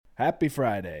Happy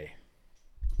Friday.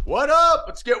 What up?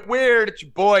 Let's get weird. It's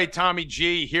your boy Tommy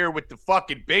G here with the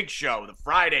fucking big show, the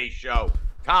Friday show.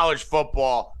 College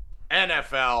football,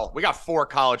 NFL. We got 4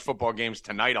 college football games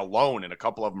tonight alone, and a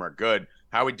couple of them are good.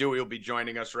 Howie Dewey will be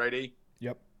joining us, righty?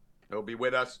 Yep. He'll be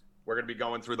with us. We're going to be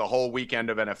going through the whole weekend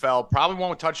of NFL. Probably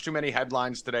won't touch too many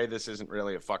headlines today. This isn't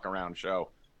really a fuck around show.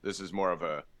 This is more of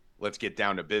a let's get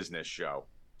down to business show.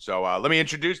 So let me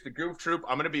introduce the Goof Troop.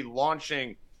 I'm going to be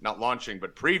previewing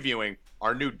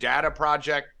our new data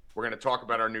project. We're going to talk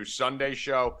about our new Sunday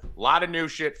show. A lot of new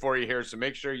shit for you here, so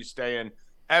make sure you stay in.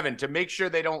 Evan, to make sure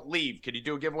they don't leave, can you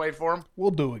do a giveaway for them? We'll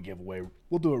do a giveaway.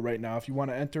 We'll do it right now. If you want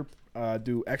to enter,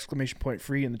 do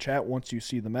 !free in the chat once you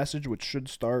see the message, which should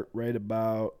start right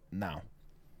about now.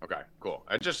 Okay, cool.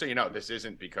 And just so you know, this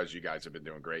isn't because you guys have been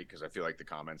doing great, because I feel like the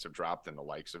comments have dropped and the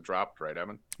likes have dropped, right,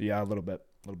 Evan? Yeah, a little bit.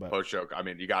 Post show, I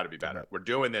mean, you got to be better. We're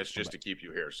doing this just to keep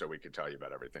you here so we can tell you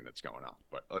about everything that's going on.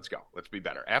 But let's go. Let's be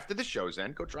better. After the show's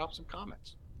end, go drop some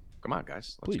comments. Come on,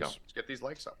 guys. Let's go. Let's get these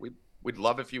likes up. We'd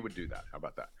love if you would do that. How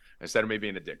about that? Instead of me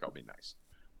being a dick, I'll be nice.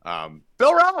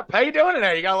 Bill Ropp, how you doing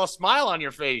today? You got a little smile on your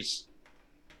face.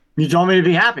 You told me to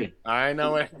be happy. I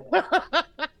know it.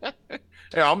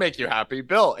 Hey, I'll make you happy.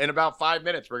 Bill, in about 5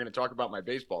 minutes, we're going to talk about my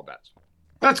baseball bets.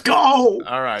 Let's go.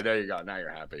 All right, there you go. Now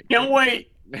you're happy. Can't wait.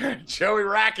 Joey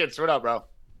Rackets, what up, bro?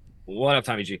 What up,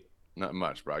 Tommy G? Not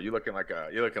much, bro. You looking like a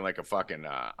fucking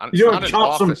You not an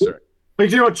chop some. officer.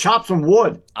 Like you chop some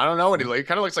wood. I don't know what he looks. He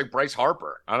kind of looks like Bryce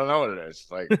Harper. I don't know what it is.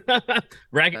 Like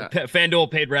FanDuel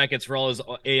paid Rackets for all his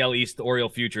AL East Oriole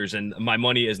futures, and my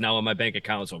money is now in my bank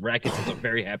account. So Rackets is a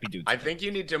very happy dude. I think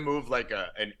you need to move like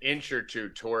an inch or two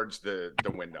towards the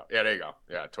window. Yeah, there you go.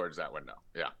 Yeah, towards that window.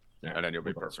 Yeah, and then you'll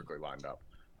be perfectly lined up.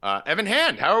 Evan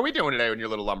Hand, how are we doing today in your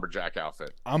little lumberjack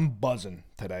outfit? I'm buzzing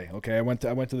today. Okay, I went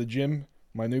to the gym.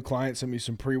 My new client sent me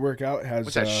some pre-workout.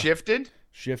 What's that, shifted?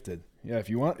 Shifted. Yeah, if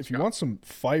you want some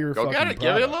fire, go fucking get it.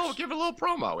 Products, Give it a little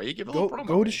promo. Give a little promo.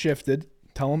 Go to Shifted.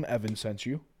 Tell them Evan sent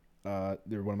you.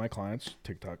 They're one of my clients,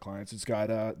 TikTok clients. It's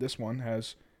got this one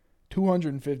has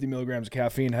 250 milligrams of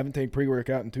caffeine. Haven't taken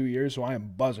pre-workout in 2 years, so I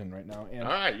am buzzing right now. And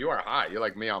all right, you are high. You're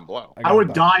like me on blow. I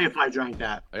would die if I drank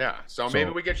that. Yeah, so maybe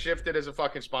we get Shifted as a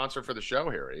fucking sponsor for the show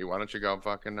here. Why don't you go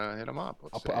fucking hit them up?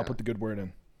 I'll put the good word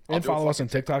in. And follow us on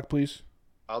TikTok, please.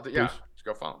 Yeah, just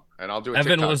go follow him. And I'll do a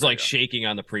Evan TikTok was like video. shaking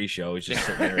on the pre-show. He's just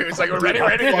sitting there. He was like, we're ready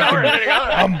to go. Ready to go.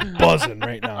 I'm buzzing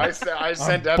right now. I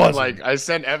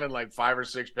sent Evan like 5 or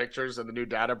 6 pictures of the new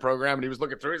data program, and he was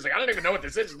looking through. He's like, I don't even know what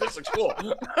this is. This looks cool.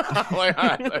 I'm like,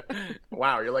 all right.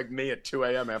 Wow, you're like me at 2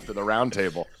 a.m. after the round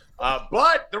table.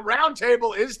 But the round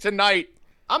table is tonight.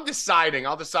 I'm deciding.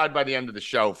 I'll decide by the end of the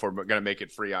show if we're going to make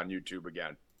it free on YouTube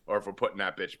again, or if we're putting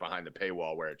that bitch behind the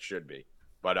paywall where it should be.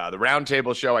 But the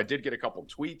roundtable show, I did get a couple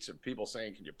tweets of people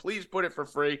saying, can you please put it for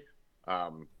free?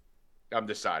 I'm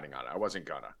deciding on it. I wasn't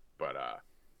gonna, but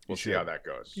we'll see how that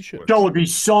goes. You should. Show would be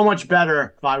so much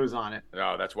better if I was on it.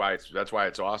 No, that's why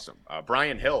it's awesome.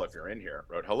 Brian Hill, if you're in here,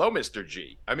 wrote, hello, Mr.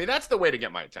 G. I mean, that's the way to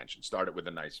get my attention. Start it with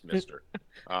a nice Mr.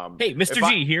 Hey, Mr.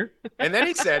 G here. And then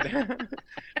he said,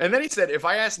 if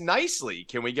I ask nicely,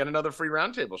 can we get another free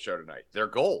roundtable show tonight? They're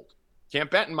gold. Can't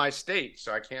bet in my state,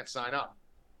 so I can't sign up.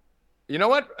 You know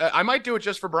what? I might do it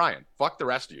just for Brian. Fuck the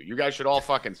rest of you. You guys should all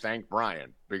fucking thank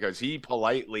Brian because he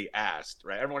politely asked,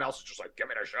 right? Everyone else is just like, give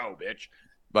me the show, bitch.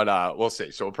 But we'll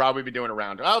see. So we'll probably be doing a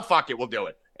round. Oh, fuck it. We'll do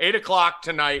it. 8 o'clock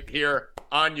tonight here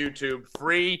on YouTube.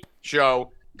 Free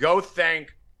show. Go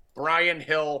thank Brian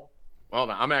Hill. Well,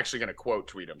 no, I'm actually going to quote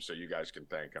tweet him so you guys can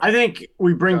thank him. I think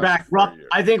we bring back Rupp.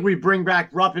 I think we bring back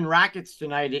Rupp and Rackets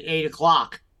tonight at 8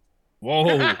 o'clock.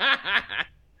 Whoa.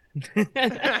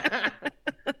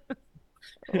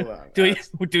 Do a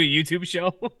YouTube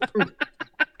show?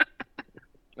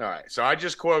 All right, so I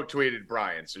just quote tweeted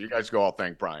Brian, so you guys go all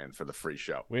thank Brian for the free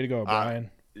show. Way to go,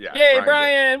 Brian. Yeah. Yay,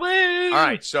 Brian! Woo! All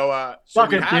right, so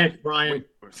suck it, dick, Brian.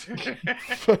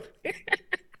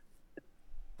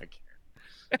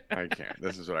 I can't.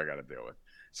 This is what I got to deal with.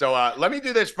 So let me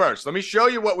do this first. Let me show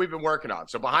you what we've been working on.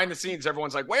 So behind the scenes,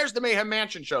 everyone's like, where's the Mayhem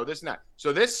Mansion show? This and that.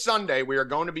 So this Sunday, we are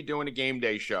going to be doing a game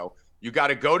day show. You got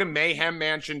to go to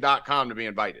mayhemmansion.com to be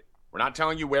invited. We're not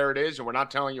telling you where it is, and we're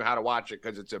not telling you how to watch it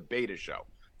because it's a beta show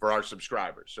for our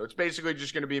subscribers. So it's basically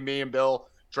just going to be me and Bill,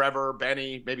 Trevor,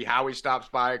 Benny, maybe Howie stops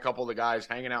by, a couple of the guys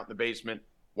hanging out in the basement,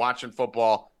 watching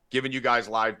football, giving you guys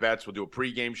live bets. We'll do a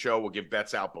pregame show. We'll give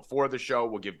bets out before the show.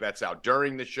 We'll give bets out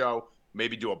during the show,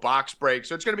 maybe do a box break.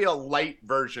 So it's going to be a light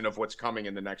version of what's coming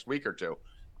in the next week or two.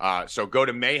 So go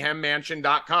to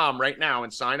mayhemmansion.com right now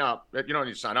and sign up. You don't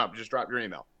need to sign up. Just drop your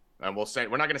email. And we're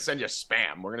not going to send you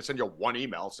spam. We're going to send you one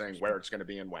email saying where it's going to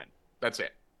be and when. That's it.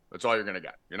 That's all you're going to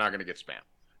get. You're not going to get spam.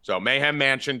 So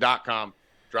mayhemmansion.com,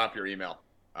 drop your email,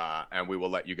 and we will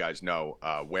let you guys know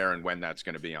where and when that's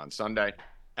going to be on Sunday.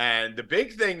 And the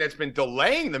big thing that's been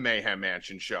delaying the Mayhem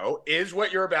Mansion show is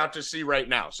what you're about to see right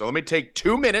now. So let me take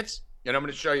 2 minutes, and I'm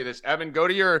going to show you this. Evan, go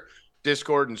to your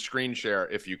Discord and screen share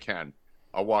if you can.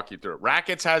 I'll walk you through it.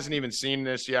 Rackets hasn't even seen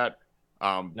this yet.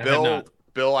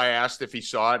 Bill, I asked if he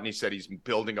saw it, and he said he's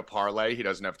building a parlay. He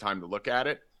doesn't have time to look at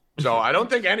it. So I don't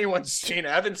think anyone's seen it.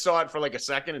 Evan saw it for like a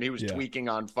second, and he was tweaking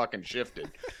on fucking Shifted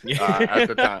at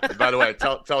the time. By the way,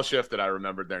 tell Shifted I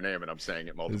remembered their name, and I'm saying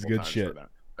it multiple times for them.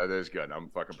 That is good. I'm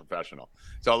fucking professional.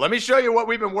 So let me show you what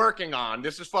we've been working on.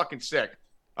 This is fucking sick.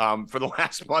 For the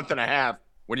last month and a half,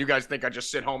 when you guys think I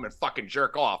just sit home and fucking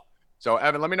jerk off. So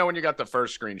Evan, let me know when you got the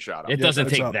first screenshot. It doesn't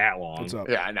take that long.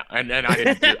 Yeah, I know. And I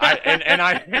didn't do,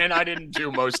 I didn't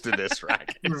do most of this,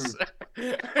 Rackets.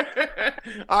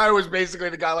 I was basically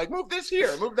the guy like, move this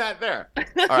here, move that there.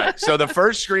 All right. So the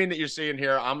first screen that you're seeing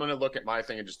here, I'm gonna look at my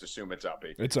thing and just assume it's up.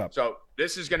 It's up. So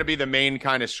this is gonna be the main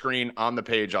kind of screen on the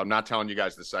page. I'm not telling you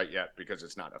guys the site yet because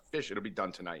it's not official. It'll be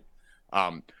done tonight.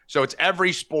 So it's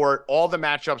every sport, all the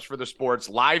matchups for the sports,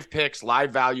 live picks,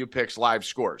 live value picks, live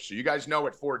scores. So you guys know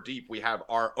at 4 Deep, we have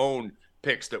our own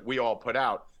picks that we all put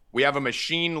out. We have a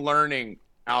machine learning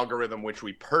algorithm, which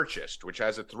we purchased, which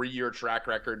has a 3-year track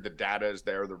record. The data is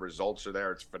there. The results are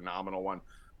there. It's a phenomenal one.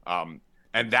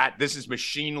 And this is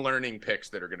machine learning picks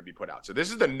that are going to be put out. So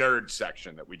this is the nerd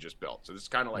section that we just built. So this is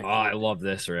kind of like, I love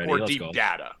this already. 4 Deep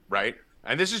data, right?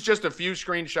 And this is just a few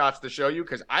screenshots to show you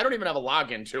because I don't even have a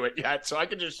login to it yet. So I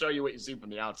can just show you what you see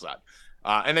from the outside.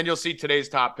 And then you'll see today's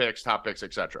top picks,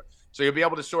 etc. So you'll be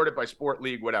able to sort it by sport,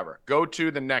 league, whatever. Go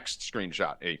to the next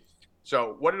screenshot, E.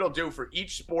 So what it'll do for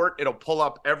each sport, it'll pull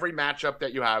up every matchup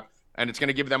that you have, and it's going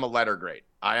to give them a letter grade.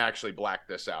 I actually blacked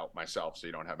this out myself so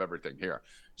you don't have everything here.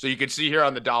 So you can see here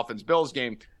on the Dolphins-Bills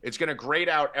game, it's going to grade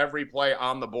out every play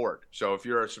on the board. So if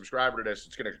you're a subscriber to this,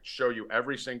 it's going to show you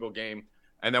every single game.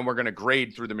 And then we're going to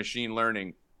grade through the machine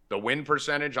learning the win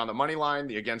percentage on the money line,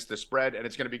 the against the spread, and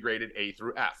it's going to be graded A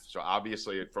through F. So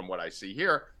obviously, from what I see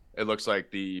here, it looks like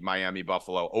the Miami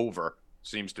Buffalo over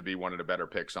seems to be one of the better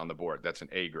picks on the board. That's an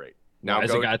A grade. Now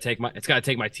it's got to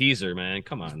take my teaser, man.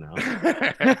 Come on now.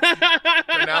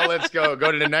 So now let's go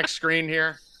to the next screen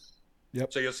here.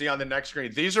 Yep. So you'll see on the next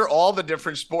screen, these are all the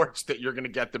different sports that you're going to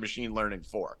get the machine learning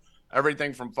for.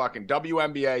 Everything from fucking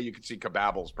WNBA, you can see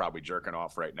Kababbles probably jerking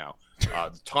off right now.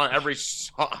 Every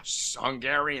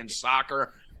Hungarian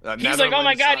soccer. He's like, oh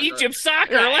my God, soccer. Egypt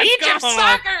soccer. Yeah, Let's Egypt go.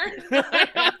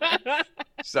 soccer.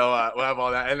 So we'll have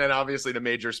all that. And then obviously the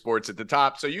major sports at the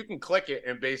top. So you can click it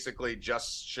and basically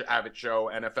just have it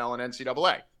show NFL and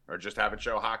NCAA or just have it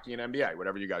show hockey and NBA,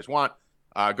 whatever you guys want.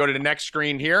 Go to the next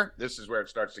screen here. This is where it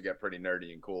starts to get pretty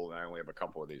nerdy and cool. And I only have a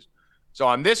couple of these. So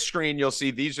on this screen, you'll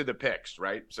see these are the picks,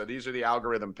 right? So these are the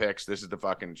algorithm picks. This is the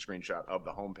fucking screenshot of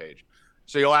the homepage.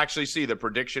 So you'll actually see the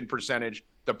prediction percentage,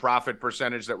 the profit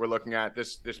percentage that we're looking at.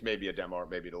 This may be a demo or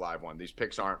maybe the live one. These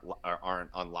picks aren't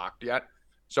unlocked yet.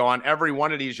 So on every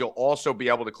one of these, you'll also be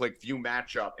able to click view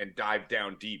matchup and dive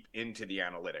down deep into the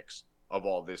analytics of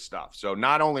all this stuff. So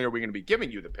not only are we going to be giving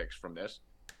you the picks from this,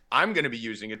 I'm going to be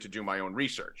using it to do my own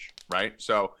research, right?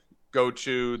 So go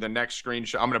to the next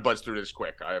screenshot. I'm going to buzz through this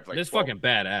quick. I have like this fucking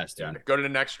badass, dude. Yeah. Go to the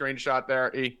next screenshot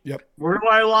there, E. Yep. Where do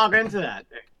I log into that?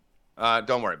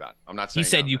 Don't worry about it. I'm not saying he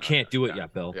said you can't do it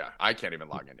yet, Bill. Yeah, I can't even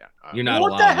log in yet. You're not what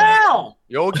allowed. What the hell?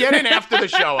 You'll get in after the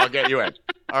show. I'll get you in.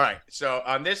 All right. So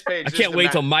on this page, I can't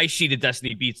wait till my sheet of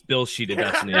destiny beats Bill's sheet of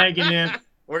destiny. Thank you, man.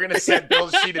 We're gonna set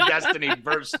Bill's sheet of destiny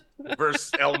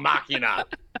versus El Machina.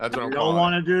 That's what I'm calling. Don't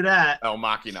want to do that. El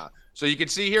Machina. So you can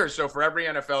see here. So for every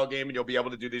NFL game, and you'll be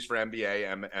able to do these for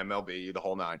NBA, MLB, the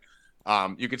whole nine.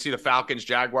 You can see the Falcons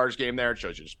Jaguars game there. It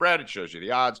shows you the spread. It shows you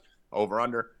the odds, over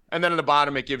under, and then in the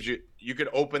bottom it gives you. You could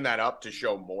open that up to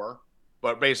show more.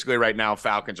 But basically, right now,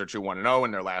 Falcons are 2-1-0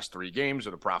 in their last 3 games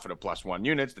with a profit of +1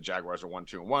 units. The Jaguars are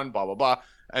 1-2-1. Blah blah blah.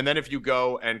 And then if you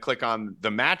go and click on the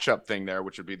matchup thing there,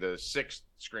 which would be the 6th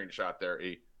screenshot there,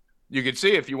 E, you can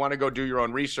see if you want to go do your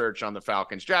own research on the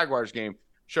Falcons Jaguars game.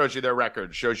 Shows you their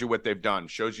record, shows you what they've done,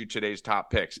 shows you today's top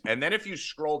picks. And then if you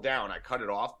scroll down, I cut it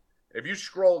off. If you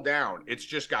scroll down, it's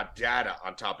just got data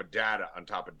on top of data on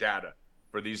top of data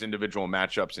for these individual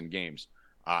matchups and games.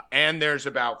 And there's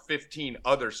about 15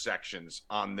 other sections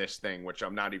on this thing, which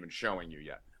I'm not even showing you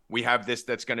yet. We have this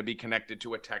that's going to be connected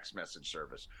to a text message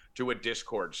service, to a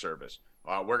Discord service.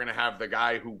 We're going to have the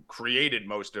guy who created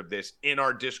most of this in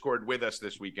our Discord with us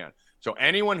this weekend. So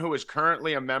anyone who is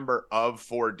currently a member of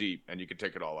 4 Deep, and you can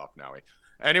take it all off now,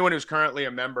 anyone who's currently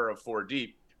a member of 4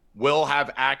 Deep will have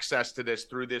access to this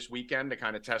through this weekend to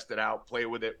kind of test it out, play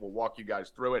with it. We'll walk you guys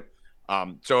through it.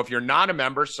 So if you're not a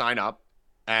member, sign up.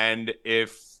 And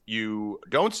if you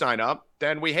don't sign up,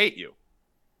 then we hate you.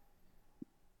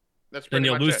 That's pretty Then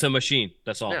you'll much lose it. to the machine.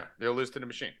 That's all. Yeah, you'll lose to the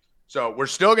machine. So we're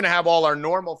still going to have all our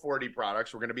normal 4D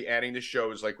products. We're going to be adding the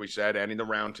shows, like we said, adding the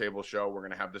roundtable show. We're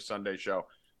going to have the Sunday show.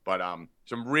 But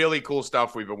some really cool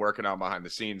stuff we've been working on behind the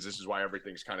scenes. This is why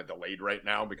everything's kind of delayed right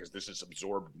now, because this has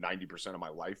absorbed 90% of my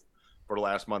life for the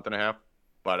last month and a half.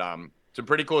 But some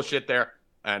pretty cool shit there.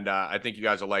 And I think you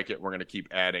guys will like it. We're going to keep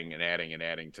adding and adding and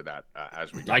adding to that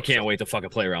as we go. I can't wait to fucking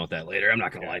play around with that later. I'm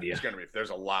not going to lie to you. It's going to be, there's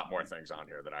a lot more things on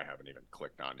here that I haven't even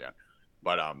clicked on yet.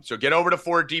 But so get over to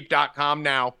 4deep.com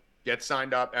now. Get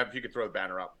signed up. If you could throw the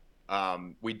banner up.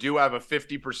 We do have a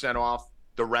 50% off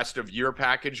the rest of year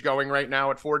package going right now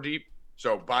at 4Deep.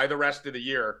 So buy the rest of the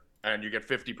year and you get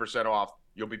 50% off.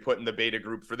 You'll be put in the beta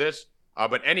group for this.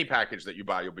 But any package that you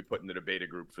buy, you'll be put into the beta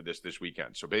group for this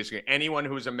weekend. So basically anyone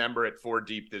who's a member at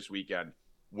 4Deep this weekend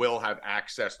will have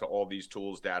access to all these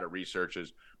tools, data,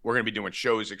 researches. We're going to be doing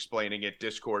shows explaining it,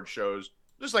 Discord shows,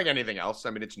 just like anything else.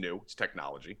 I mean, it's new. It's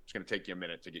technology. It's going to take you a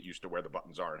minute to get used to where the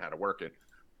buttons are and how to work it.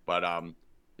 But,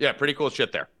 yeah, pretty cool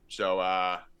shit there.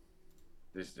 So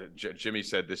Jimmy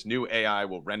said this new AI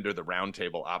will render the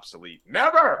roundtable obsolete.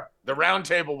 Never! The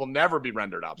roundtable will never be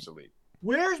rendered obsolete.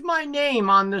 Where's my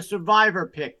name on the Survivor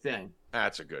pick thing?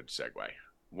 That's a good segue.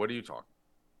 What are you talking?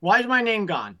 Why is my name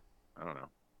gone? I don't know.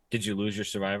 Did you lose your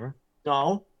Survivor?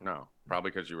 No. No, probably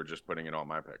because you were just putting in all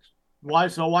my picks. Why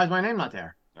is my name not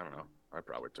there? I don't know. I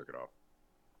probably took it off.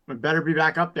 It better be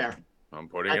back up there. I'm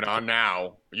putting it on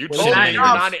now. You Well, told me you're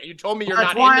shenanigans. not. You told me you're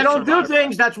That's not. why I in the don't do Survivor.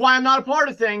 things. That's why I'm not a part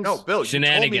of things. No, Bill.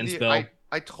 Shenanigans, you told me Bill.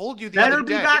 I told you the Better other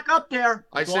be day. back up there.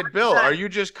 I That's said, all Bill, said. are you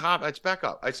just It's back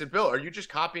up. I said, Bill, are you just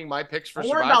copying my picks for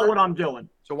Don't worry Survivor? about what I'm doing.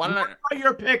 So why don't Worry about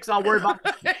your picks. I'll worry about.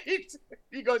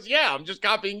 He goes, yeah, I'm just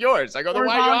copying yours. I go, then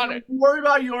why are you on it? Worry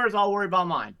about yours. I'll worry about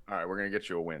mine. All right, we're gonna get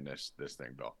you a win this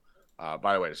thing, Bill.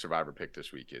 By the way, the Survivor pick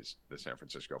this week is the San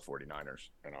Francisco 49ers,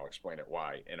 and I'll explain it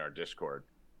why in our Discord.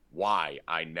 Why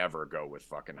I never go with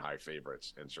fucking high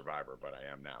favorites in Survivor, but I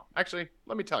am now. Actually,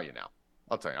 let me tell you now.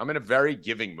 I'll tell you. I'm in a very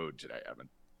giving mood today, Evan.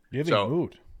 Giving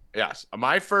mood. Yes.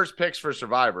 My first picks for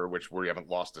Survivor, which we haven't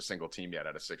lost a single team yet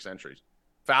out of 6 entries.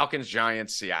 Falcons,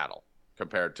 Giants, Seattle,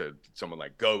 compared to someone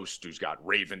like Ghost, who's got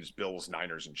Ravens, Bills,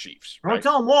 Niners, and Chiefs. Right? Don't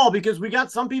tell them all because we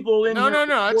got some people in No,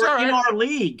 it's all right. in our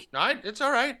league. No, it's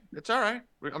all right. It's all right.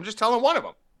 I'm just telling one of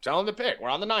them. Tell them to pick. We're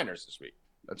on the Niners this week.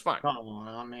 That's fine. Oh,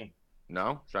 not me.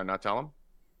 No? Should I not tell them?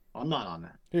 I'm not on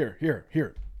that. Here.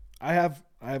 I have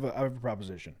a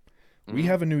proposition. We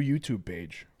have a new YouTube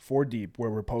page, 4Deep, where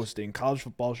we're posting college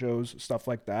football shows, stuff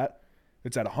like that.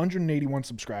 It's at 181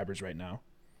 subscribers right now.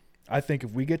 I think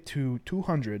if we get to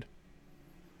 200,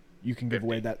 you can give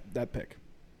away that pick.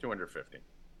 250.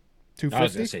 250? I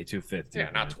was going to say 250. Yeah,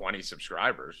 not 20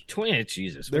 subscribers. 20,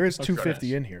 Jesus. There is What the fuck's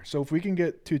 250 that? in here. So if we can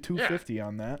get to 250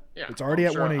 on that, Yeah, it's already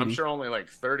at 180. I'm sure only like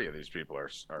 30 of these people are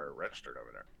registered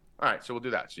over there. All right, so we'll do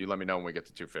that. So you let me know when we get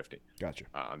to 250. Gotcha.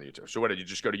 On the YouTube. So what, did you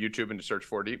just go to YouTube and search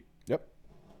 4Deep? Yep.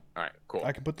 All right, cool.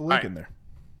 I can put the link in there.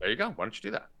 There you go. Why don't you do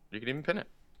that? You can even pin it.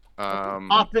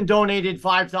 Hoffman donated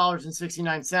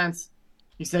 $5.69.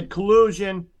 He said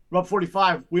collusion. Rub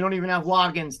 45. We don't even have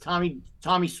logins.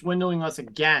 Tommy swindling us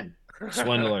again.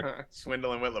 Swindler.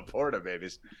 Swindling with Laporta,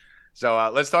 babies. So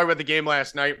let's talk about the game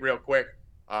last night real quick.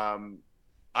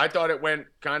 I thought it went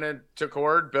kind of to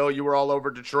cord. Bill, you were all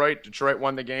over Detroit. Detroit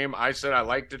won the game. I said I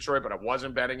liked Detroit, but I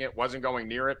wasn't betting it, wasn't going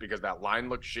near it because that line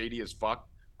looked shady as fuck.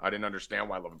 I didn't understand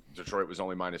why Detroit was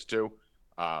only -2.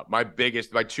 My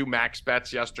 2 max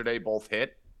bets yesterday both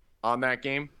hit on that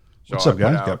game. So What's up,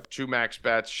 guys? Got 2 max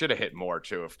bets. Should have hit more,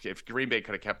 too. If Green Bay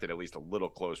could have kept it at least a little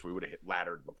close, we would have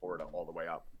laddered Laporta all the way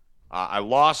up. I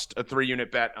lost a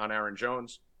 3-unit bet on Aaron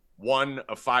Jones, won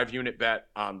a 5-unit bet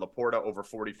on Laporta over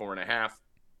 44.5.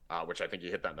 Which I think he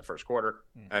hit that in the first quarter,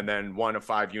 and then won a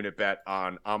 5-unit bet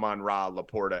on Amon-Ra,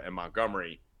 Laporta, and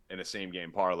Montgomery in a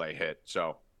same-game parlay hit.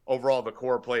 So overall, the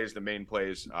core plays, the main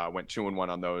plays, went 2-1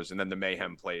 on those, and then the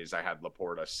mayhem plays, I had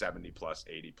Laporta 70+,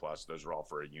 80+. Those are all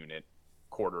for a unit,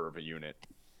 quarter of a unit.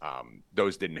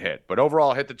 Those didn't hit, but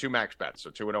overall, hit the 2 max bets. So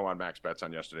 2-0 on max bets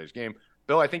on yesterday's game.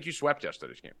 Bill, I think you swept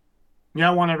yesterday's game.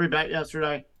 Yeah, I won every bet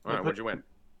yesterday. All right, what'd you win?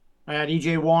 I had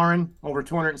EJ Warren over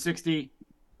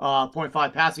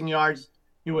 260.5 passing yards.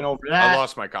 He went over that. I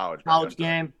lost my college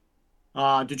game.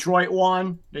 Detroit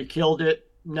won. They killed it.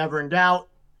 Never in doubt.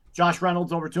 Josh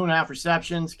Reynolds over 2.5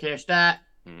 receptions. Cash that.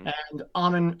 And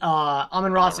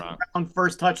Amon-Ra St. Brown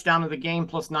first touchdown of the game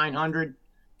plus 900.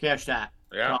 Cash that.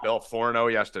 Yeah, Bill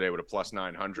 4-0 yesterday with a plus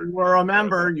 900. If you were a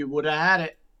member, you would have had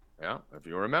it. Yeah, if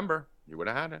you remember, you would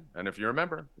have had it. And if you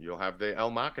remember, you'll have the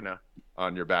El Machina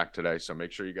on your back today. So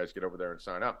make sure you guys get over there and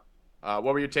sign up. What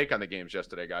were your take on the games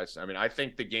yesterday, guys? I mean, I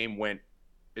think the game went.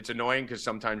 It's annoying because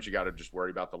sometimes you got to just worry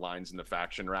about the lines and the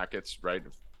faction rackets, right?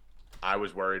 I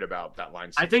was worried about that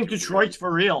line. I think Detroit's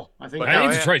for real. I think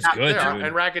Detroit's good, dude.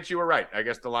 And rackets, you were right. I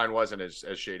guess the line wasn't as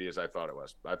shady as I thought it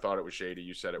was. I thought it was shady.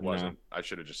 You said it wasn't. I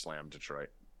should have just slammed Detroit.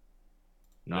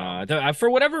 No, for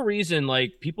whatever reason,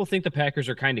 like people think the Packers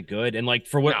are kind of good, and like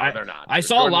for what they're not. I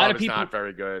saw Jordan a lot Love of people is not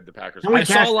very good. The Packers. And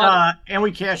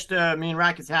we cashed. Me and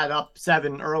Rackets had up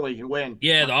 7 early and win.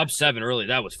 Yeah, the up 7 early.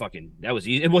 That was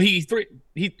easy.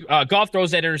 Well, Goff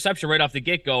throws that interception right off the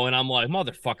get go, and I'm like,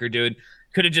 motherfucker, dude.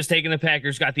 Could have just taken the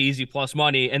Packers, got the easy plus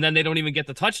money, and then they don't even get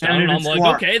the touchdown. And I'm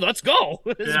like, okay, let's go.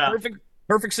 This is a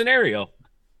perfect scenario.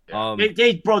 Yeah.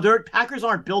 Their Packers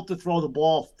aren't built to throw the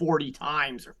ball 40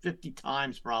 times or 50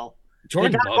 times, bro.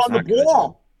 Jordan they got to run the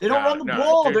ball. They don't run the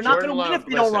ball. Dude, they're not going to win if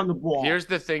they don't run the ball. Here's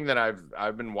the thing that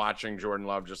I've been watching Jordan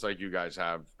Love just like you guys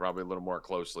have, probably a little more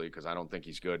closely because I don't think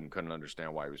he's good and couldn't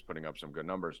understand why he was putting up some good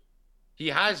numbers. He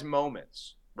has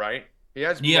moments, right? He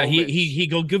has moments.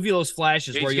 He'll give you those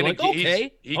flashes where you're like,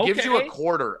 okay. He gives you a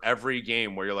quarter every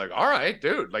game where you're like, all right,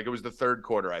 dude. Like it was the third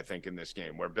quarter, I think, in this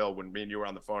game where Bill, when me and you were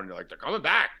on the phone, you're like, they're coming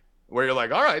back. Where you're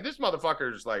like, all right, this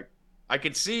motherfucker's like, I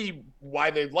could see why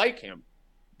they like him.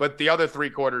 But the other 3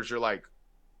 quarters, you're like,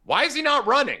 why is he not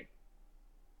running?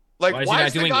 Like, why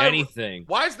is he not doing anything?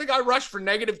 Why is the guy rushed for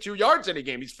 -2 yards in a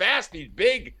game? He's fast, he's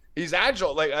big, he's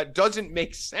agile. Like, it doesn't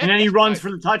make sense. And then he runs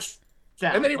for the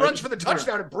touchdown. And then he runs for the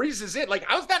touchdown and breezes in. Like,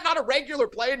 how's that not a regular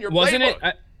play in your Wasn't playbook?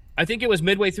 it? I think it was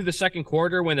midway through the second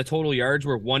quarter when the total yards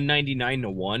were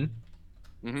 199-1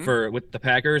 with the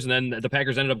Packers, and then the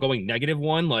Packers ended up going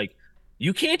 -1. Like,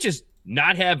 you can't just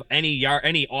not have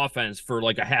any offense for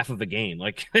like a half of a game.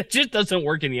 Like it just doesn't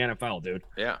work in the NFL, dude.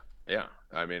 Yeah.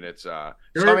 I mean, it's I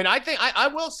mean, I think I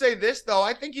will say this though.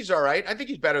 I think he's all right. I think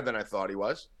he's better than I thought he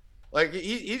was. Like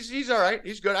he's all right.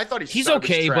 He's good. I thought he's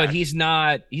okay, but he's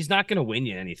not going to win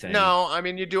you anything. No, I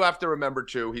mean, you do have to remember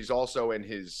too. He's also in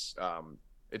his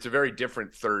it's a very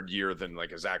different third year than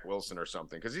like a Zach Wilson or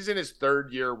something because he's in his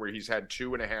third year where he's had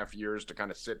 2.5 years to kind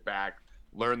of sit back,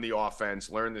 learn the offense,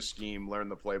 learn the scheme, learn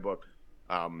the playbook.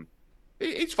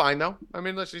 He's fine though. I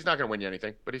mean, listen, he's not going to win you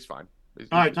anything, but he's fine.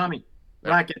 All right, Tommy.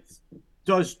 Brackets.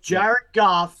 Does Jared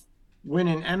Goff win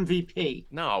an MVP?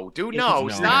 No, dude. No.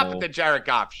 Stop with the Jared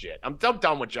Goff shit. I'm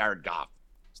done with Jared Goff.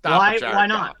 Stop. Why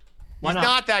not? Goff. He's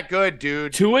not that good,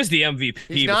 dude. Tua is the MVP.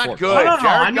 He's not good. No,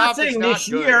 I'm not saying this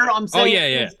year. I'm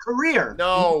saying his career.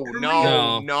 No.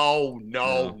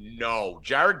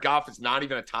 Jared Goff is not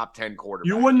even a top 10 quarterback.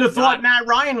 You wouldn't have thought Matt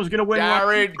Ryan was going to win.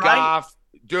 Jared Goff,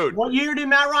 dude. What year did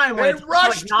Matt Ryan win? They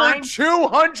rushed for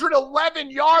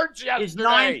 211 yards yesterday. His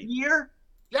 9th year?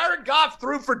 Jared Goff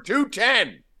threw for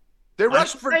 210. They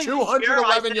rushed for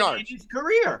 211 yards. His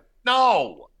career.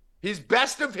 No. His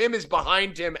best of him is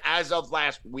behind him as of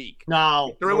last week.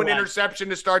 No. He threw an interception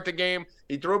to start the game.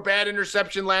 He threw a bad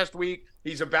interception last week.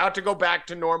 He's about to go back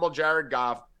to normal Jared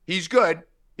Goff. He's good.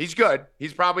 He's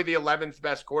probably the 11th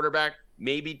best quarterback,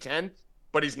 maybe 10th,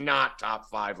 but he's not top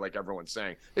 5 like everyone's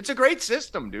saying. It's a great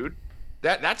system, dude.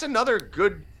 That's another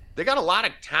good – they got a lot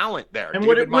of talent there. And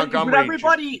what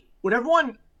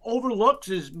everyone overlooks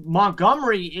is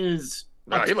Montgomery is –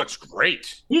 No, he looks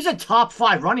great. He's a top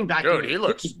 5 running back. Dude, he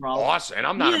looks awesome. And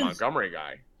I'm not a Montgomery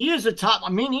guy. He is a top.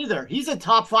 Me neither. He's a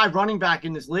top 5 running back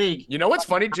in this league. You know what's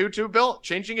funny too, Bill?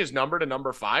 Changing his number to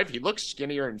number 5, he looks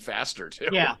skinnier and faster too.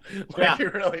 Yeah, he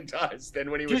really does. Than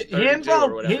when he was 32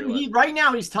 or whatever. Right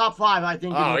now he's top 5, I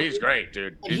think. Oh, he's great,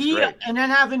 dude. He's great. And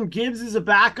then having Gibbs as a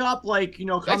backup, like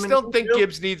I still think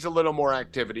Gibbs needs a little more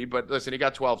activity, but listen, he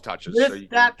got 12 touches. With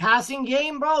that passing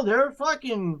game, bro, they're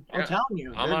fucking. I'm telling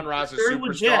you, I'm on Roz's superstar.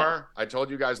 Legit. I told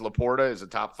you guys, Laporta is a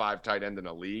top 5 tight end in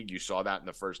the league. You saw that in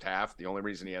the first half. The only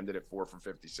reason he ended at 4 for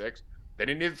 56, they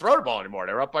didn't need to throw the ball anymore.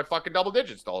 They were up by fucking double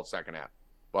digits the whole second half.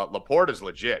 But Laporta's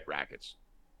legit, Rackets.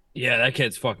 Yeah, that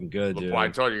kid's fucking good, dude. I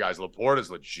told you guys, Laporta's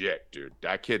legit, dude.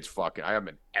 That kid's fucking. I have him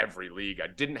in every league. I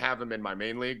didn't have him in my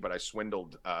main league, but I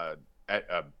swindled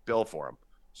Bill for him,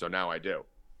 so now I do.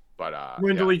 But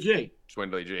Swindly G.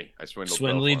 I swindled.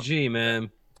 Swindly G, man.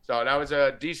 So that was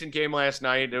a decent game last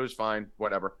night. It was fine.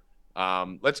 Whatever.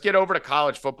 Let's get over to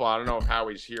college football. I don't know if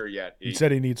Howie's here yet. He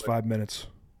said he needs 5 minutes.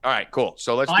 All right, cool.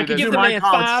 So let's do this. I can give the man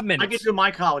 5 minutes. I can do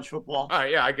my college football. All right,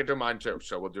 yeah, I can do mine too.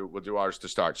 So we'll do ours to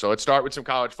start. So let's start with some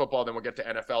college football, then we'll get to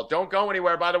NFL. Don't go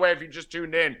anywhere. By the way, if you just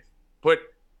tuned in, put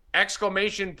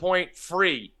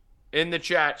 !free in the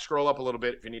chat. Scroll up a little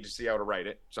bit if you need to see how to write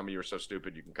it. Some of you are so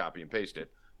stupid you can copy and paste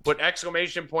it. Put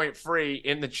 !free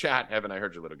in the chat. Evan, I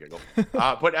heard your little giggle.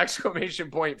 Put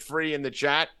 !free in the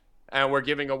chat, and we're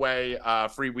giving away a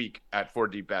free week at 4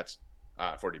 Deep Bets.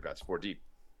 4 Deep.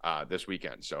 this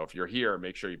weekend. So if you're here,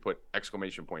 make sure you put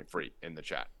exclamation point free in the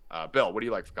chat. Bill, what do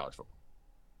you like for college football?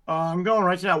 I'm going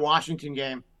right to that Washington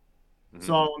game. Mm-hmm.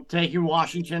 So I'm taking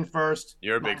Washington first.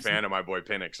 You're a big fan of my boy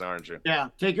Penix, aren't you? Yeah,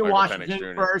 taking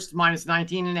Washington first, minus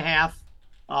 19.5.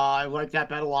 I like that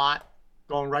bet a lot.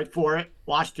 Going right for it.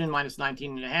 Washington minus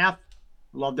 19.5.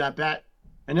 Love that bet.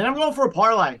 And then I'm going for a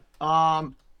parlay.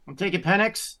 I'm taking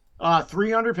Penix,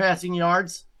 300 passing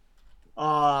yards.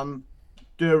 The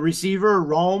receiver,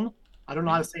 Rome. I don't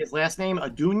know how to say his last name.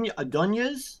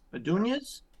 Adunyas.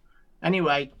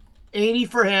 Anyway, 80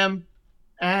 for him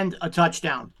and a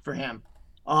touchdown for him.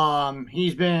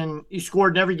 He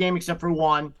scored in every game except for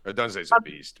one. Adunze's a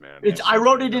beast, man. I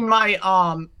wrote it in my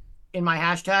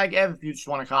hashtag, Ev, if you just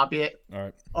want to copy it. All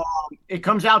right. It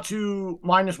comes out to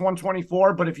minus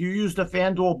 124, but if you use the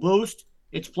FanDuel boost,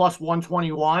 it's plus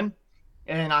 121.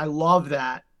 And I love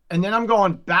that. And then I'm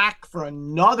going back for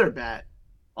another bet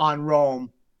on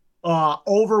Rome.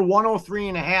 Over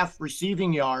 103.5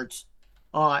 receiving yards.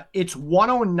 It's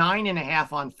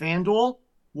 109.5 on FanDuel,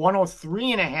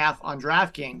 103.5 on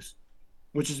DraftKings,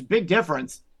 which is a big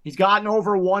difference. He's gotten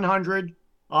over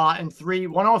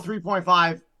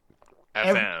 103.5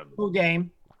 every single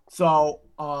game. So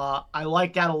I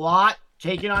like that a lot.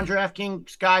 Take it on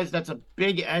DraftKings, guys. That's a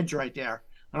big edge right there.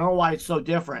 I don't know why it's so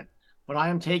different, but I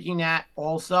am taking that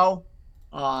also.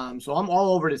 So I'm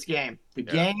all over this game.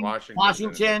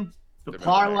 Washington, the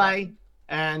parlay,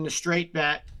 and the straight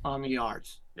bet on the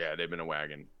yards. Yeah, they've been a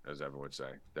wagon, as everyone would say.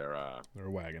 They're a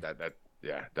wagon.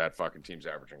 That fucking team's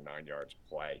averaging 9 yards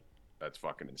play. That's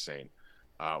fucking insane.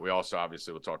 We also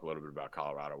obviously will talk a little bit about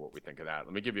Colorado, what we think of that.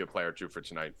 Let me give you a play or two for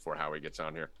tonight before Howie gets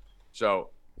on here. So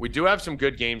we do have some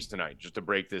good games tonight. Just to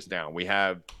break this down, we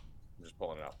have, I'm just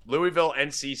pulling it up, Louisville,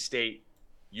 NC State,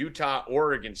 Utah,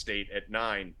 Oregon State at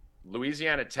 9.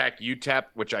 Louisiana Tech, UTEP,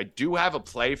 which I do have a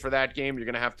play for that game. You're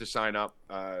going to have to sign up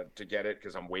to get it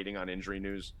because I'm waiting on injury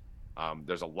news.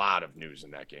 There's a lot of news in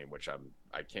that game, which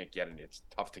I can't get, and it's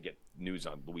tough to get news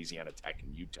on Louisiana Tech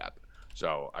and UTEP.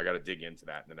 So I got to dig into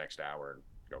that in the next hour and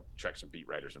go check some beat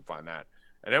writers and find that.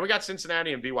 And then we got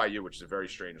Cincinnati and BYU, which is a very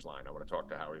strange line. I want to talk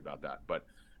to Howie about that. But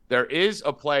there is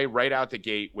a play right out the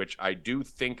gate, which I do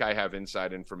think I have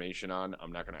inside information on.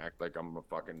 I'm not going to act like I'm a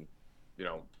fucking,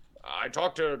 I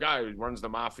talked to a guy who runs the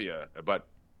mafia, but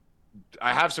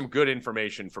I have some good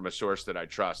information from a source that I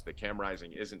trust that Cam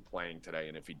Rising isn't playing today,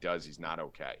 and if he does, he's not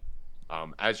okay.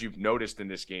 As you've noticed in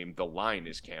this game, the line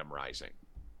is Cam Rising.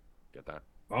 Get that?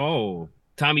 Oh,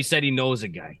 Tommy said he knows a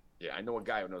guy. Yeah, I know a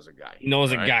guy who knows a guy. He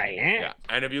knows a guy. Yeah,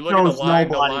 and if you look at the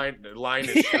line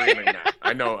is screaming that.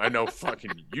 I know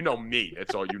fucking, you know me.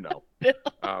 That's all you know.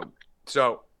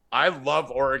 So I love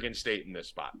Oregon State in this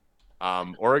spot.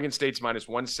 Oregon State's minus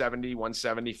 170,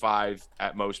 175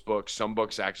 at most books. Some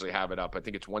books actually have it up. I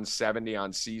think it's 170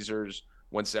 on Caesars,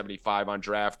 175 on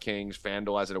DraftKings.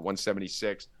 FanDuel has it at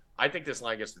 176. I think this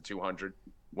line gets to 200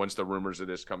 once the rumors of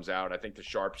this comes out. I think the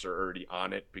sharps are already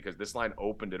on it because this line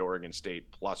opened at Oregon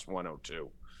State plus 102.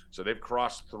 So they've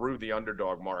crossed through the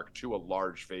underdog mark to a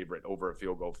large favorite over a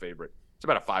field goal favorite. It's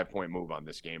about a 5-point move on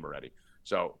this game already.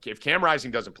 So if Cam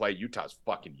Rising doesn't play, Utah's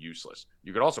fucking useless.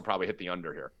 You could also probably hit the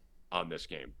under here on this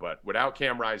game. But without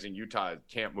Cam Rising, Utah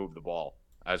can't move the ball,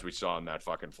 as we saw in that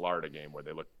fucking Florida game where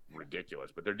they looked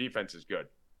ridiculous. But their defense is good.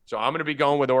 So I'm going to be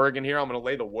going with Oregon here. I'm going to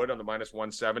lay the wood on the minus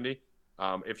 170.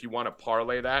 If you want to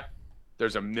parlay that,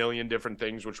 there's a million different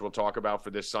things which we'll talk about for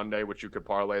this Sunday, which you could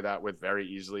parlay that with very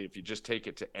easily. If you just take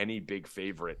it to any big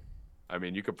favorite, I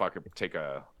mean, you could fucking take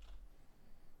a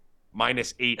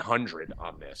minus 800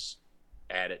 on this,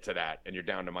 add it to that, and you're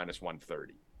down to minus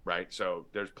 130. Right? So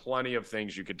there's plenty of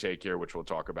things you could take here, which we'll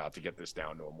talk about to get this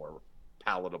down to a more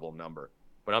palatable number.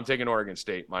 But I'm taking Oregon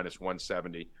State minus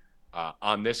 170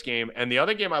 on this game. And the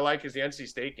other game I like is the NC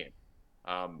State game.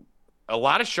 A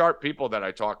lot of sharp people that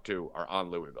I talked to are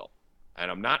on Louisville,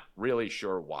 and I'm not really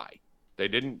sure why.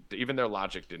 Even their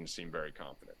logic didn't seem very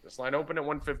confident. This line opened at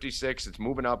 156. It's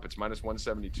moving up. It's minus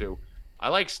 172. I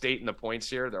like State in the points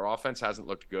here. Their offense hasn't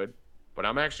looked good, but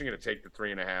I'm actually going to take the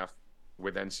 3.5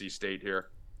 with NC State here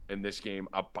in this game.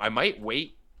 I might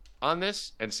wait on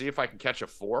this and see if I can catch a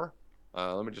 4.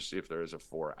 Let me just see if there is a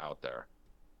 4 out there.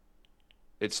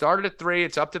 It started at 3.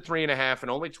 It's up to 3.5,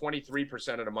 and only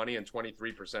 23% of the money and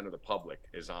 23% of the public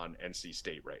is on NC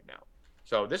State right now.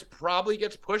 So this probably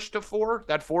gets pushed to 4.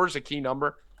 That 4 is a key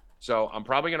number. So I'm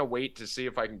probably going to wait to see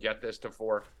if I can get this to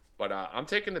 4. But I'm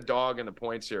taking the dog and the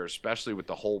points here, especially with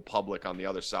the whole public on the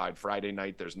other side. Friday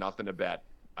night, there's nothing to bet.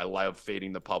 I love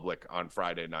fading the public on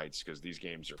Friday nights because these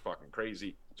games are fucking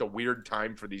crazy. It's a weird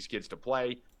time for these kids to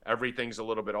play. Everything's a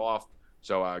little bit off.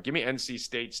 So give me NC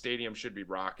State. Stadium should be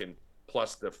rocking.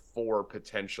 plus the 4,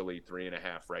 potentially 3.5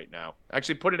 right now.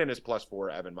 Actually, put it in as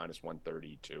 +4, Evan, minus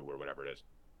 132 or whatever it is.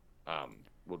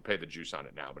 We'll pay the juice on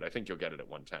it now, but I think you'll get it at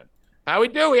 110. How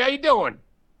you doing?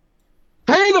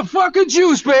 Pay the fucking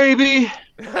juice, baby.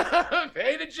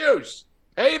 Pay the juice.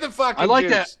 Pay the fucking I like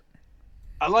juice. that.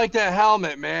 I like that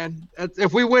helmet, man.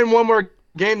 If we win one more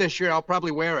game this year, I'll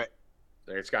probably wear it.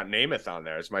 It's got Namath on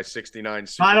there. It's my 69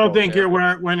 I don't think you're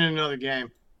winning another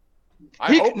game.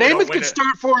 Namath could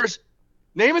start for us.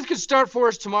 Namath could start for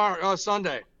us tomorrow,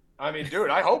 Sunday. I mean, dude,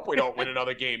 I hope we don't win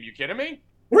another game. You kidding me?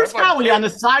 Where's Howie? On the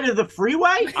side of the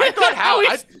freeway? I thought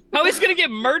Howie's going to get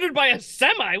murdered by a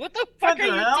semi. What the fuck are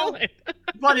you doing?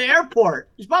 By the airport.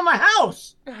 He's by my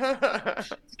house.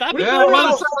 Stop it. Yeah, I'm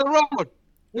on the side of the road.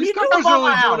 These cars are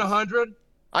only doing 100.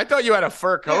 I thought you had a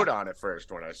fur coat on at first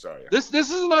when I saw you. This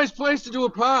is a nice place to do a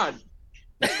pod.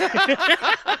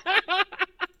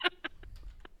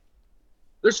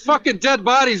 There's fucking dead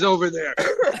bodies over there.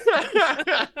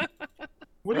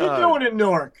 What are you doing in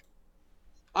Newark?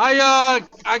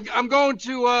 I'm going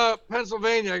to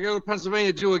Pennsylvania. I go to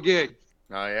Pennsylvania to do a gig.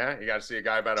 Oh yeah, you got to see a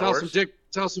guy about a horse.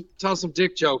 Tell some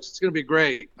dick jokes. It's gonna be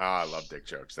great. Oh, I love dick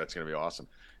jokes. That's gonna be awesome.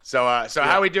 So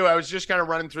how we do? I was just kind of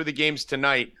running through the games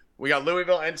tonight. We got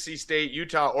Louisville, NC State,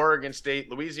 Utah, Oregon State,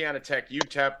 Louisiana Tech,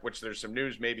 UTEP, which there's some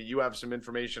news. Maybe you have some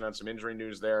information on some injury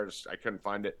news there. I couldn't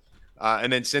find it.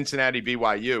 And then Cincinnati,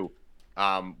 BYU.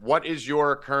 What is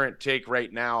your current take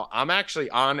right now? I'm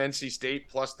actually on NC State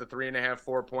plus the 3.5,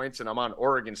 4 points, and I'm on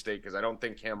Oregon State because I don't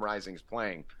think Cam Rising's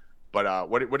playing. But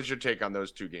what is your take on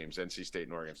those two games, NC State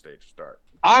and Oregon State, to start?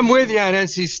 I'm with you on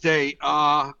NC State.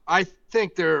 I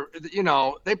think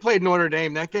they played Notre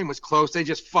Dame. That game was close. They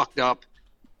just fucked up.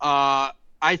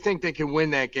 I think they can win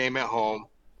that game at home.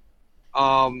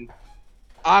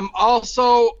 I'm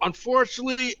also,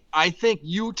 unfortunately, I think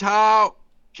Utah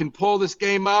can pull this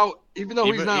game out, even though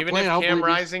he's not playing. Even if Cam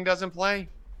Rising doesn't play?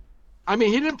 I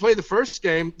mean, he didn't play the first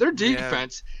game. Their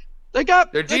defense, their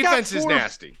defense is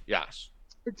nasty. Yes.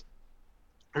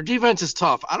 Their defense is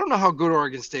tough. I don't know how good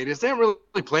Oregon State is. They haven't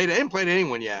really played. They haven't played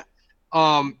anyone yet.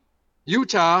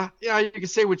 Utah, you can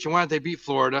say what you want. They beat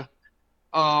Florida.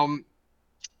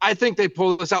 I think they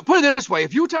pull this out. Put it this way.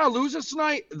 If Utah loses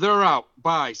tonight, they're out.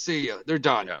 Bye. See ya. They're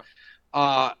done.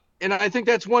 Yeah. And I think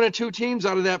that's one of two teams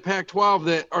out of that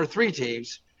Pac-12 or three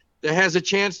teams that has a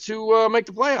chance to make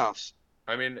the playoffs.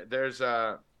 I mean, there's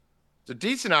a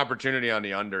decent opportunity on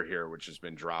the under here, which has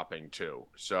been dropping too.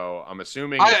 So I'm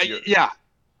assuming.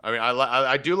 I mean,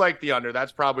 I do like the under.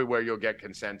 That's probably where you'll get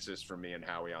consensus from me and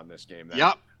Howie on this game. Then.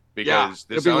 Yep. Because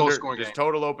this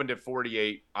total opened at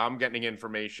 48. I'm getting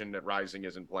information that Rising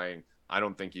isn't playing. I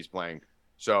don't think he's playing.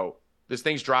 So this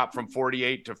thing's dropped from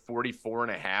 48 to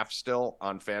 44.5 still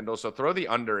on FanDuel. So throw the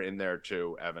under in there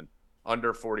too, Evan.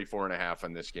 Under 44.5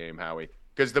 in this game, Howie.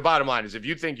 Because the bottom line is, if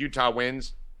you think Utah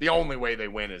wins, the only way they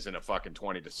win is in a fucking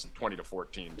 20 to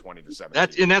 14, 20 to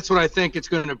 17. That's what I think it's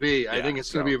going to be. I think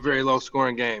it's going to be a very low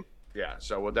scoring game. Yeah,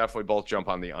 so we'll definitely both jump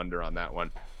on the under on that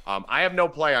one. I have no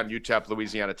play on UTEP,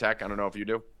 Louisiana Tech. I don't know if you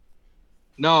do.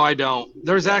 No, I don't.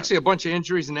 There's actually a bunch of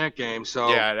injuries in that game, so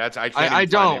yeah, I can't even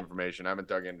find the information. I haven't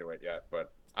dug into it yet,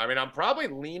 but I mean, I'm probably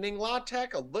leaning La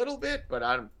Tech a little bit, but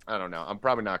I don't know. I'm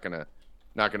probably not gonna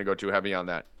go too heavy on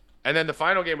that. And then the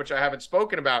final game, which I haven't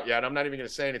spoken about yet, I'm not even gonna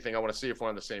say anything. I want to see if we're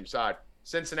on the same side.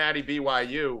 Cincinnati,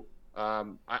 BYU.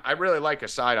 I really like a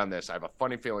side on this. I have a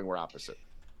funny feeling we're opposite.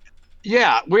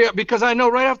 Yeah, because I know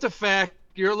right off the fact,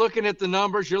 you're looking at the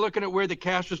numbers, you're looking at where the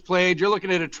cash was played, you're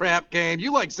looking at a trap game.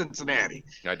 You like Cincinnati.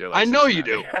 I do. I know you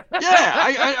do.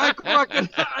 Yeah,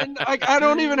 I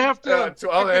don't even have to.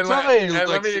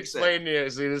 Let me explain to you.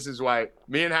 See, this is why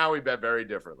me and Howie bet very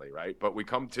differently, right? But we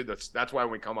come to that's why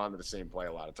we come on to the same play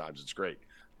a lot of times. It's great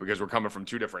because we're coming from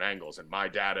two different angles, and my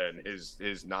data and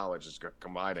his knowledge is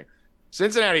combining.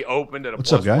 Cincinnati opened at a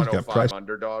plus 105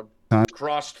 underdog,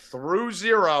 crossed through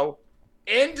 0.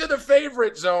 Into the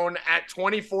favorite zone at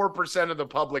 24% of the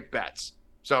public bets.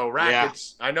 So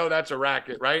rackets, I know that's a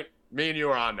racket, right? Me and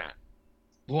you are on that.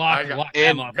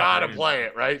 Gotta play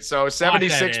it, right? So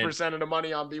 76% of the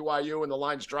money on BYU and the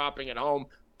line's dropping at home.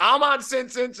 I'm on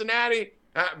Cincinnati.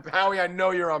 Howie, I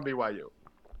know you're on BYU.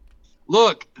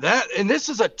 Look, this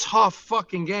is a tough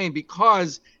fucking game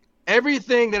because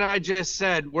everything that I just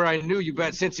said where I knew you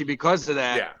bet Cincy because of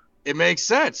that, it makes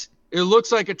sense. It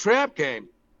looks like a trap game.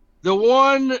 The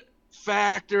one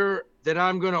factor that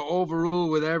I'm going to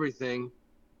overrule with everything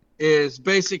is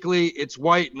basically it's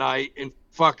white night in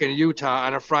fucking Utah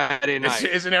on a Friday night.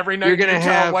 Isn't every night you're gonna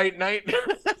have white night?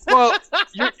 Well,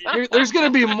 there's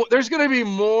going to be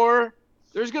more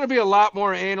There's going to be a lot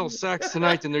more anal sex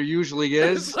tonight than there usually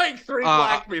is. There's like 3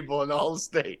 black people in the whole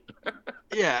state.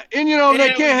 Yeah, and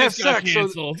they can't have sex.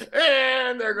 So...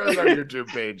 And there goes our YouTube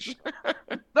page.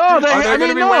 No,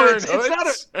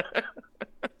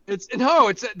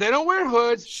 it's they don't wear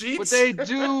hoods, sheets? but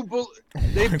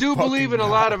they do believe in a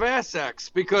lot of ass sex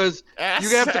because you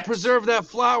have to preserve that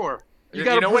flower. You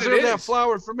got to preserve that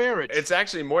flower for marriage. It's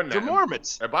actually more than that. They're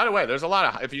Mormons. And by the way, there's a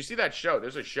lot of, if you see that show,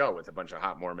 there's a show with a bunch of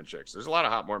hot Mormon chicks. There's a lot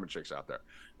of hot Mormon chicks out there.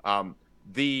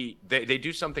 They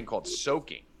do something called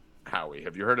soaking, Howie.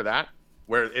 Have you heard of that?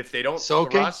 Where if they don't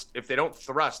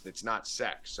thrust, it's not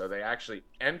sex. So they actually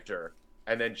enter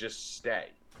and then just stay.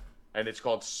 And it's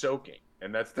called soaking.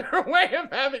 And that's their way of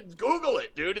having, Google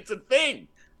it, dude. It's a thing.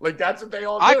 Like that's what they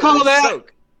all do. I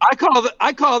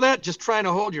call that just trying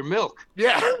to hold your milk.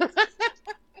 Yeah.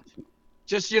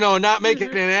 Just, not making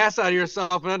an ass out of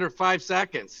yourself in under 5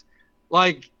 seconds.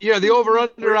 Like, the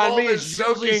over-under on me is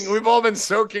soaking. We've all been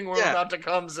soaking when we're about to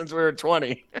come since we were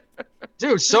 20.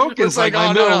 Dude, soaking's like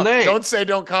my middle name. Don't say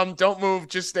don't come. Don't move.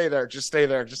 Just stay there. Just stay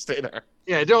there. Just stay there.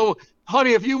 Yeah,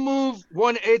 honey, if you move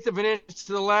 1/8 of an inch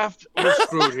to the left, we're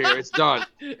screwed here. It's done.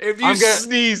 If you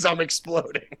sneeze, I'm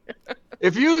exploding.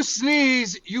 If you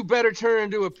sneeze, you better turn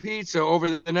into a pizza over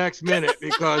the next minute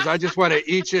because I just want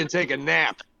to eat you and take a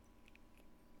nap.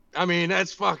 I mean,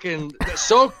 that's fucking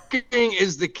soaking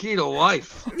is the key to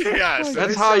life. Yes,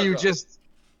 that's how you just.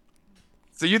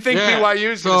 So you think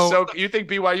BYU's gonna soak? You think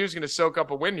BYU's gonna soak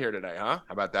up a win here today, huh?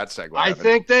 How about that segue? I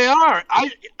think they are.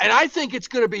 I think it's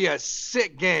gonna be a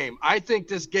sick game. I think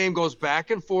this game goes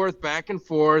back and forth,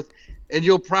 and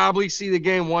you'll probably see the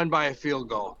game won by a field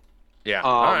goal. Yeah.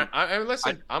 All right.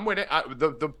 Listen, I'm with it.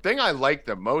 The thing I like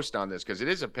the most on this, because it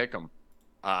is a pick'em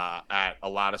at a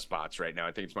lot of spots right now.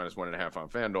 I think it's -1.5 on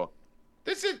FanDuel.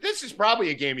 This is probably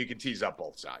a game you can tease up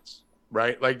both sides,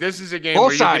 right? Like this is a game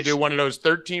where you can do one of those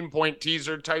 13-point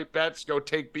teaser type bets. Go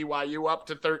take BYU up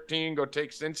to 13. Go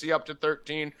take Cincy up to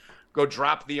 13. Go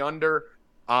drop the under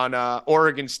on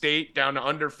Oregon State down to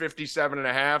under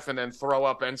 57.5, and then throw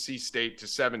up NC State to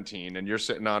 17, and you're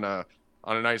sitting on a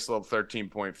nice little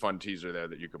 13-point fun teaser there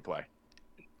that you could play.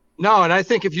 No, and I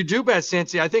think if you do bet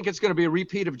Cincy, I think it's going to be a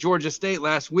repeat of Georgia State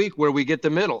last week where we get the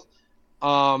middle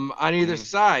on either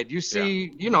side. You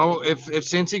see, if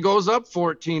Cincy goes up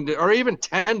 14 or even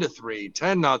 10-3,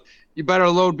 10-0, you better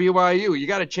load BYU. You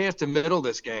got a chance to middle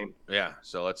this game. Yeah,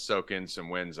 so let's soak in some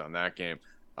wins on that game.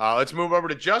 Let's move over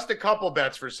to just a couple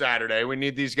bets for Saturday. We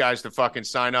need these guys to fucking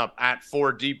sign up at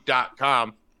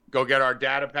 4deep.com. Go get our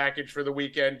data package for the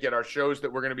weekend. Get our shows that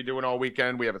we're going to be doing all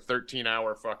weekend. We have a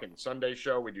 13-hour fucking Sunday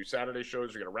show. We do Saturday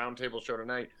shows. We got a roundtable show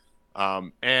tonight.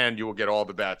 And you will get all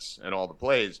the bets and all the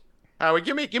plays.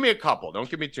 Give me a couple. Don't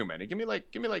give me too many. Give me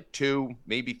like 2,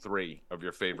 maybe 3 of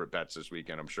your favorite bets this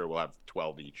weekend. I'm sure we'll have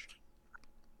 12 each.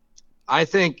 I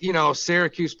think,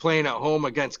 Syracuse playing at home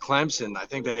against Clemson. I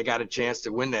think they got a chance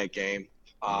to win that game.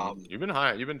 You've been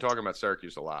high. You've been talking about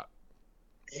Syracuse a lot.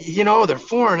 They're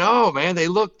 4-0, man. They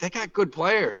got good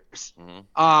players. Mm-hmm.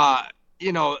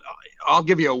 I'll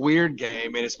give you a weird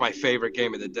game, and it's my favorite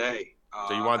game of the day.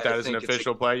 So you want that as an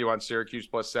official play? You want Syracuse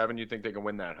 +7? You think they can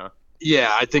win that, huh? Yeah,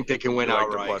 I think they can win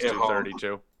outright. Like the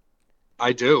 +232?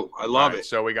 I do. I love it.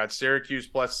 So we got Syracuse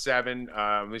 +7.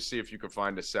 Let me see if you can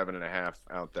find a 7.5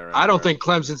 out there. I don't think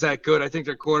Clemson's that good. I think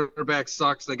their quarterback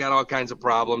sucks. They got all kinds of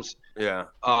problems. Yeah.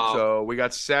 So we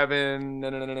got 7.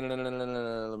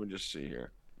 Let me just see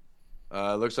here.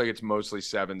 Looks like it's mostly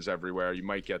 7s everywhere. You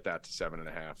might get that to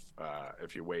 7.5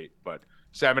 if you wait. But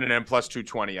 7 and then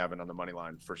 +220, Evan, on the money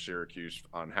line for Syracuse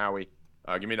on Howie.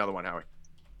 Give me another one, Howie.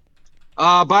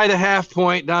 By the half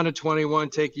point down to 21,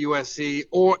 take USC.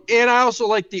 And I also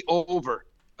like the over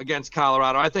against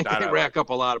Colorado. I think they rack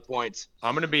up a lot of points.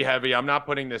 I'm going to be heavy. I'm not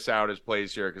putting this out as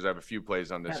plays here because I have a few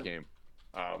plays on this game.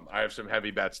 I have some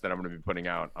heavy bets that I'm going to be putting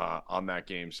out on that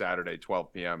game Saturday,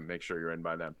 12 p.m. Make sure you're in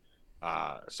by then.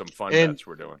 Some fun bets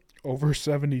we're doing. Over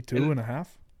 72.5?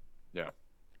 Yeah.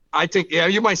 I think,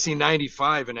 you might see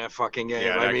 95 in that fucking game.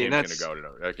 Yeah, that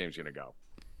game's going to go.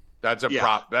 That's a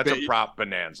prop. That's a prop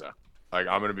bonanza. Like,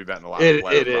 I'm going to be betting a lot of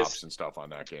player props and stuff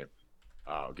on that game.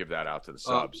 I'll give that out to the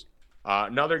subs.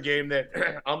 Another game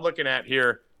that I'm looking at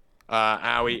here,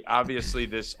 Howie, obviously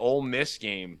this Ole Miss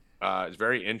game is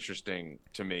very interesting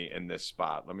to me in this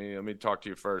spot. Let me talk to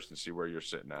you first and see where you're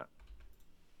sitting at.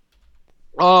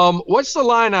 What's the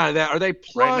line on that? Are they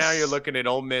plus? Right now you're looking at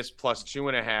Ole Miss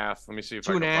 +2.5. Let me see if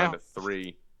I can find a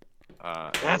 3.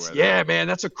 Man.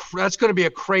 That's going to be a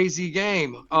crazy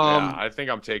game. I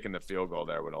think I'm taking the field goal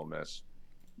there with Ole Miss.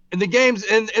 And the games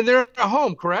and they're at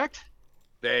home, correct?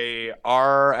 They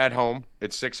are at home.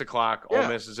 It's 6 o'clock. Yeah. Ole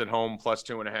Miss is at home, plus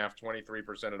 2.5.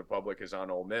 23% of the public is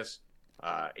on Ole Miss.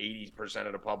 80%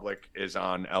 of the public is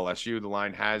on LSU. The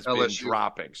line has been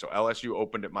dropping. So LSU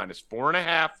opened at minus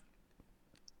 4.5.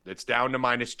 It's down to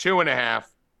minus 2.5.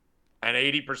 And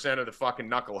 80% of the fucking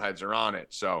knuckleheads are on it.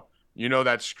 So you know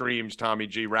that screams Tommy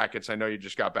G. Rackets. I know you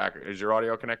just got back. Is your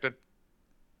audio connected?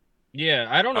 Yeah,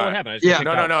 I don't know what happened.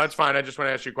 No, it's fine. I just want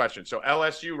to ask you a question. So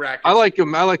LSU Rackets. I like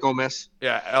him. I like Ole Miss.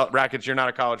 Yeah, Rackets. You're not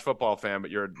a college football fan, but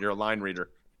you're a line reader.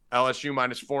 LSU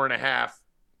minus 4.5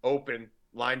 open.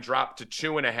 Line dropped to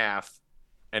 2.5,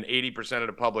 and 80% of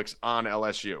the public's on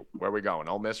LSU. Where are we going?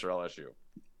 Ole Miss or LSU?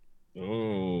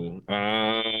 Oh,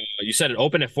 you said it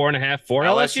opened at 4.5 for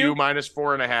LSU? LSU minus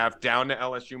 4.5, down to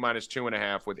LSU minus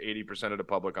 2.5, with 80% of the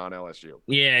public on LSU.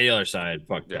 Yeah, the other side.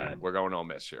 Fuck that. We're going Ole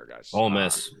Miss here, guys. Ole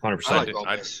Miss,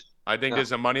 100%. I think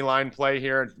there's a money line play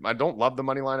here. I don't love the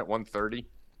money line at 130.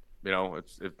 You know,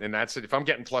 and that's it. If I'm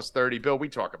getting plus 30, Bill, we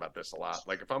talk about this a lot.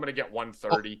 Like if I'm going to get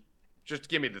 130, just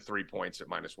give me the 3 points at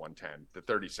minus 110. The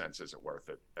 30 cents isn't worth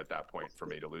it at that point for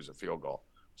me to lose a field goal.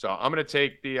 So I'm going to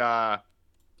take the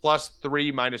plus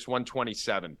 3 minus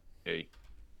 127.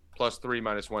 Plus 3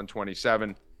 minus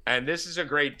 127. And this is a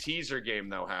great teaser game,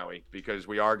 though, Howie, because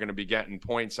we are going to be getting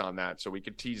points on that. So we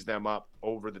could tease them up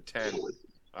over the 10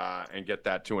 and get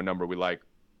that to a number we like.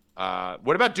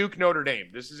 What about Duke Notre Dame?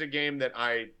 This is a game that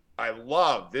I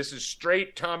love. This is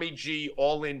straight Tommy G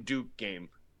all-in Duke game.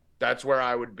 That's where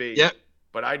I would be. Yep.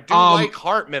 But I do like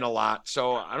Hartman a lot,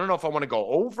 so I don't know if I want to go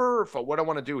over or what I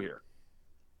want to do here.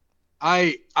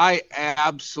 I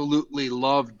absolutely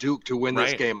love Duke to win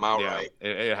this game outright. Yeah,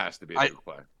 it has to be a Duke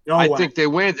play. I think they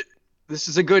win. This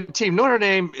is a good team. Notre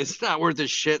Dame is not worth a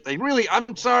shit.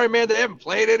 I'm sorry, man, they haven't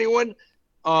played anyone.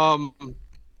 And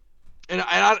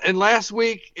last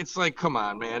week, it's like, come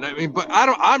on, man. I mean, but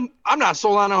I'm not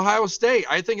sold on Ohio State.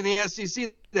 I think in the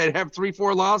SEC they'd have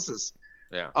 3-4 losses.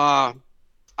 Yeah.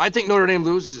 I think Notre Dame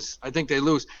loses. I think they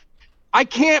lose. I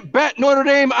can't bet Notre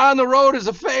Dame on the road as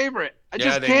a favorite. I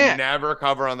just can't. They never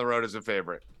cover on the road as a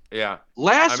favorite. Yeah.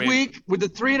 Last week with the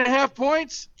 3.5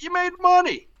 points, you made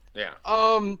money. Yeah.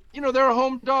 They're a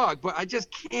home dog, but I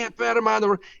just can't bet them on the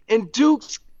road. And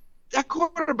Duke's that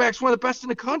quarterback's one of the best in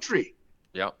the country.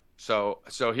 Yep. So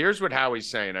here's what Howie's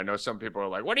saying. I know some people are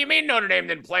like, "What do you mean Notre Dame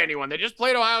didn't play anyone? They just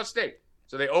played Ohio State."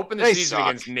 So they opened the season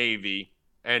against Navy.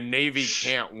 And Navy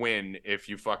can't win if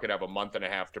you fucking have a month and a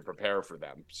half to prepare for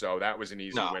them. So that was an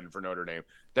easy win for Notre Dame.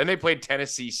 Then they played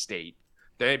Tennessee State.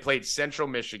 Then they played Central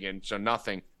Michigan, so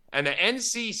nothing. And the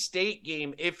NC State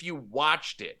game, if you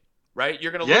watched it, right,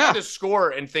 you're going to look at the score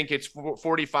and think it's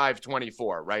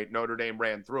 45-24, right? Notre Dame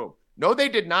ran through them. No, they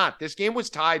did not. This game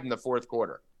was tied in the fourth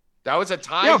quarter. That was a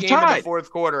tie game in the fourth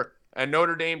quarter, and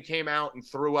Notre Dame came out and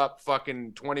threw up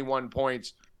fucking 21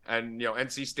 points, and,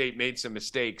 NC State made some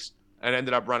mistakes and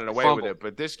ended up running away with it.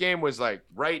 But this game was like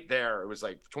right there. It was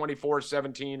like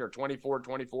 24-17 or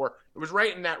 24-24. It was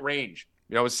right in that range.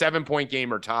 It was a 7-point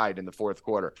game or tied in the fourth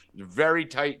quarter. It was a very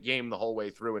tight game the whole way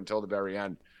through until the very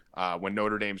end when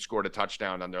Notre Dame scored a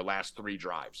touchdown on their last 3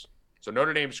 drives. So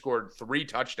Notre Dame scored 3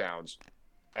 touchdowns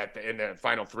in the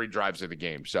final 3 drives of the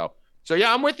game. So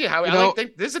yeah, I'm with you, Howie. I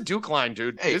think this is a Duke line,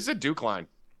 dude. This is a Duke line.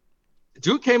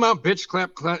 Duke came out bitch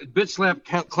slap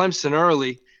Clemson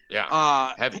early.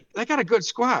 Yeah, they got a good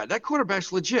squad. That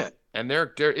quarterback's legit. And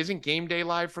there isn't Game Day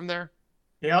live from there.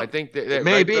 Yeah, I think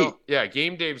maybe.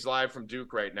 Game Day's live from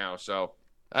Duke right now. So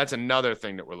that's another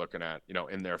thing that we're looking at,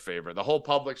 in their favor. The whole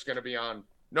public's going to be on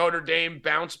Notre Dame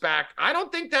bounce back. I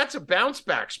don't think that's a bounce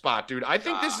back spot, dude. I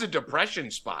think this is a depression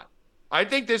spot. I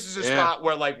think this is a spot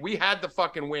where we had the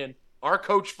fucking win. Our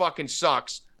coach fucking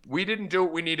sucks. We didn't do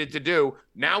what we needed to do.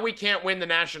 Now we can't win the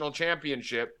national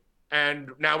championship.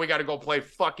 And now we got to go play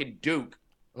fucking Duke,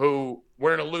 who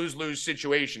we're in a lose-lose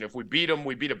situation. If we beat them,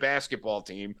 we beat a basketball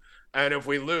team. And if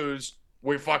we lose,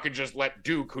 we fucking just let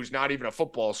Duke, who's not even a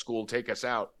football school, take us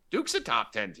out. Duke's a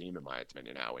top 10 team, in my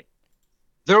opinion, Howie.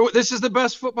 This is the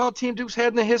best football team Duke's had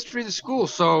in the history of the school.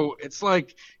 So it's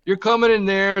like you're coming in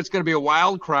there. It's going to be a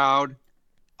wild crowd.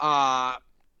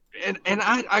 And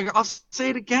I'll say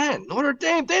it again. Notre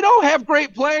Dame, they don't have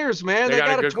great players, man. They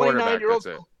got a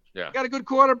 29-year-old. Yeah, got a good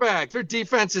quarterback. Their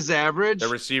defense is average. Their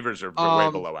receivers are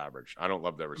way below average. I don't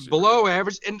love their receivers. Below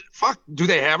average. And do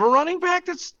they have a running back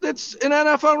that's an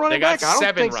NFL running back? They got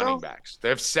 7 running backs. They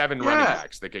have 7 running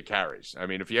backs that get carries. I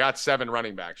mean, if you got 7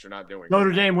 running backs, you're not doing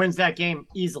Notre Dame wins that game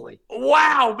easily.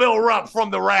 Wow, Bill Rupp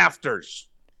from the rafters.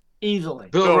 Easily.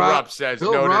 Bill Rupp says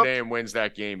Notre Dame wins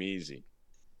that game easy.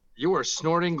 You are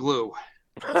snorting glue.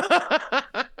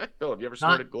 Bill, have you ever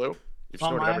snorted glue? You've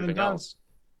snorted everything else.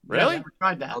 Really? Never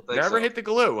tried that. Never hit the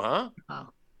glue, huh? Oh.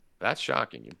 That's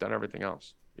shocking. You've done everything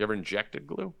else. You ever injected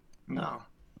glue? No.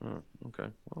 Oh, okay.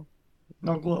 Well,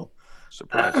 no glue.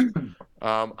 Surprise.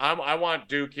 I want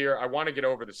Duke here. I want to get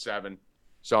over the 7.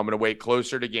 So I'm going to wait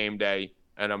closer to game day,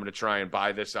 and I'm going to try and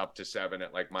buy this up to 7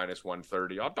 at like minus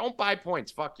 130. Oh, don't buy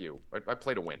points. Fuck you. I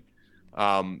play to win.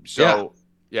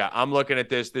 Yeah, I'm looking at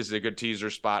this. This is a good teaser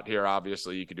spot here.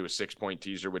 Obviously, you could do a 6-point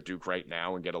teaser with Duke right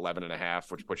now and get 11.5,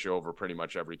 which puts you over pretty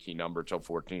much every key number till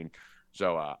 14.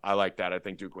 So I like that. I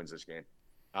think Duke wins this game.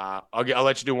 I'll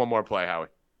let you do one more play, Howie.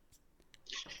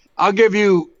 I'll give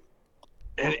you,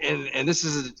 and this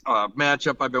is a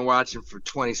matchup I've been watching for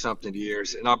 20-something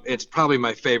years, and it's probably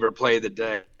my favorite play of the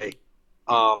day. And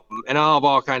I'll have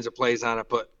all kinds of plays on it,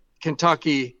 but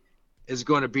Kentucky is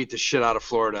going to beat the shit out of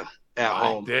Florida at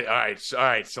home. All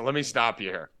right. So let me stop you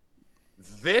here.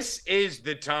 This is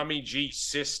the Tommy G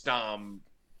system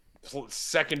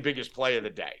second biggest play of the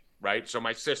day, right? So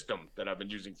my system that I've been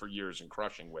using for years and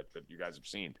crushing with that you guys have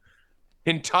seen.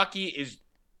 Kentucky is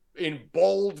in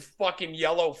bold fucking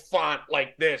yellow font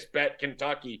like this. Bet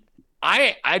Kentucky.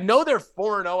 I know they're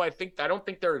 4-0. I don't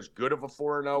think they're as good of a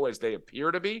 4-0 as they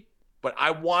appear to be, but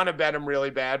I want to bet them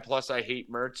really bad. Plus, I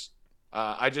hate Mertz.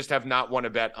 I just have not won a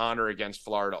bet on or against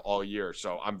Florida all year.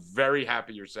 So I'm very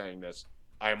happy you're saying this.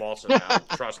 I am also now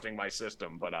trusting my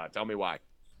system, but tell me why.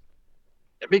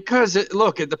 Because,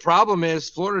 the problem is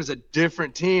Florida's a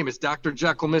different team. It's Dr.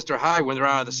 Jekyll, Mr. Hyde when they're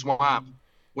out of the swamp.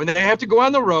 When they have to go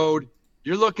on the road,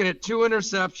 you're looking at 2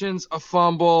 interceptions, a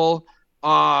fumble,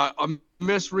 a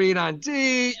misread on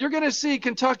D. You're going to see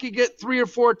Kentucky get 3 or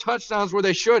 4 touchdowns where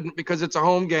they shouldn't because it's a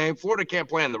home game. Florida can't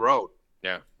play on the road.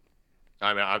 Yeah.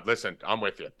 I mean, listen, I'm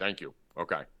with you. Thank you.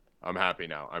 Okay. I'm happy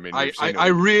now. I mean, I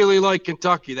really like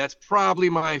Kentucky. That's probably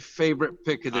my favorite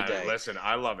pick of the day. Listen,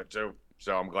 I love it too.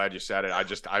 So I'm glad you said it.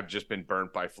 I've just been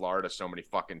burnt by Florida so many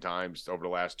fucking times over the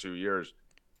last 2 years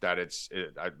that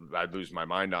I'd lose my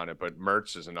mind on it. But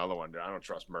Mertz is another one. I don't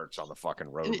trust Mertz on the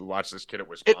fucking road. We watched this kid at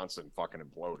Wisconsin fucking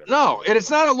implode. No, and it's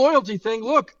not a loyalty thing.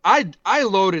 Look, I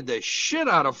loaded the shit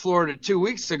out of Florida 2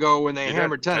 weeks ago when they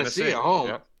hammered Tennessee at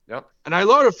home. Yep. And I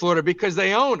loaded Florida because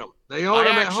they own them. They own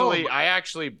them at home. I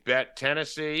actually bet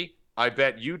Tennessee. I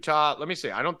bet Utah. Let me see.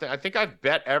 I think I've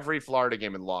bet every Florida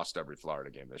game and lost every Florida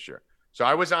game this year. So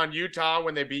I was on Utah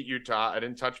when they beat Utah. I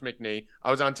didn't touch McNee.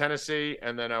 I was on Tennessee,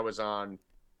 and then I was on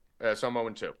so I'm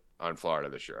 0-2 on Florida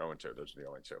this year. 0-2. Those are the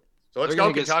only 2. So let's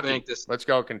go Kentucky. Let's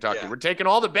go Kentucky. Yeah. We're taking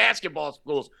all the basketball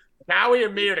schools. Howie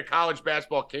and me are the college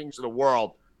basketball kings of the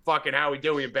world. Fucking Howie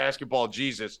Dewey and basketball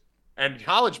Jesus. And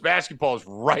college basketball is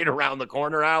right around the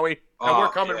corner, Howie. And we're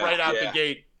coming right out the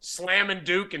gate, slamming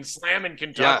Duke and slamming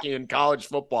Kentucky in college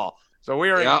football. So we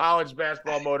are in college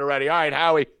basketball mode already. All right,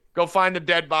 Howie, go find the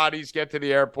dead bodies, get to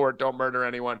the airport, don't murder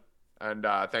anyone. And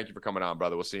thank you for coming on,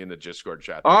 brother. We'll see you in the Discord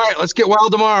chat. All right, let's get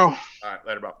wild tomorrow. All right,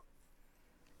 later, bro.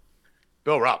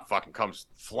 Bill Rupp fucking comes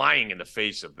flying in the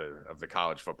face of the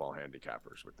college football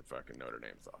handicappers with the fucking Notre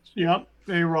Dame thoughts. Yep,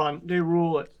 they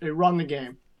rule it. They run the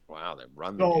game. Wow, they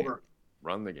run the game.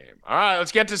 Run the game. All right,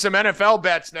 let's get to some NFL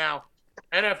bets now.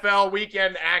 NFL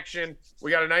weekend action.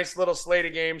 We got a nice little slate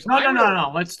of games.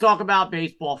 No. Let's talk about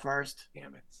baseball first.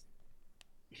 Damn it.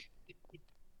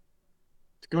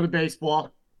 Let's go to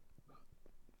baseball.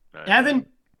 Right. Evan,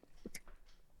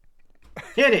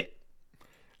 hit it.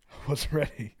 I was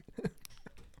ready.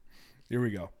 Here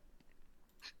we go.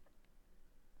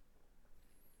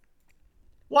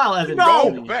 Well, Evan,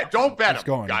 don't bet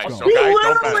him, guys. He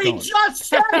literally just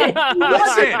said it.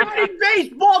 Listen,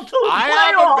 baseball to the playoffs. I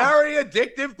have a very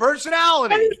addictive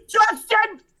personality. And he just said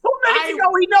 2 minutes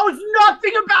ago he knows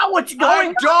nothing about what's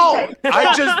going on.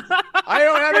 I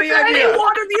don't have any idea. Any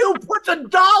one of you puts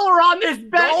 $1 on this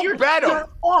bet, don't bet him.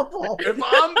 Awful. If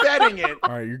I'm betting it. All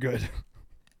right, you're good.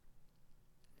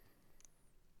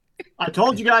 I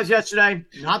told you guys yesterday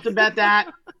not to bet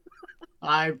that.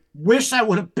 I wish I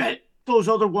would have bet those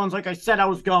other ones like I said I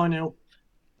was going to.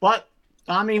 But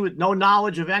Tommy, with no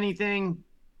knowledge of anything,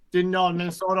 didn't know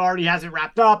Minnesota already has it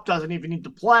wrapped up, doesn't even need to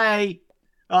play,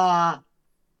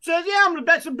 says, yeah, I'm going to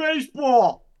bet some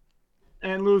baseball.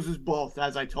 And loses both,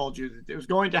 as I told you. It was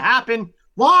going to happen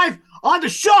live on the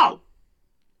show.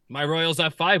 My Royals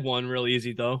have 5-1 real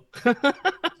easy, though.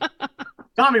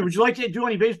 Tommy, would you like to do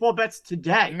any baseball bets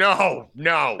today? No.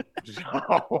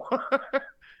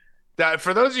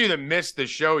 For those of you that missed the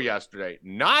show yesterday,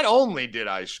 not only did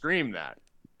I scream that,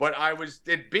 but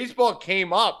baseball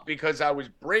came up because I was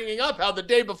bringing up how the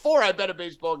day before I bet a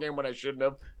baseball game when I shouldn't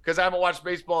have, because I haven't watched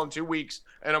baseball in 2 weeks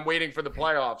and I'm waiting for the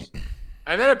playoffs.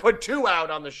 And then I put 2 out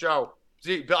on the show.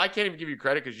 See, Bill, I can't even give you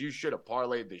credit because you should have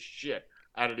parlayed the shit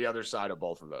out of the other side of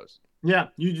both of those. Yeah,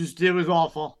 it was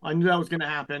awful. I knew that was going to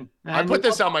happen. And I put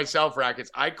this on myself,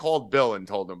 Rackets. I called Bill and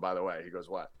told him, by the way. He goes,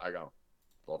 what? I go,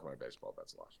 both my baseball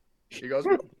bets lost. He goes,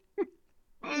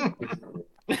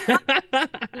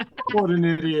 what an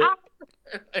idiot.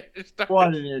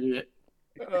 What an idiot.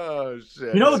 Oh,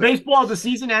 shit. The baseball of the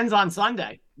season ends on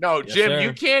Sunday. No, Jim,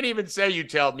 you can't even say you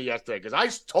told me yesterday because I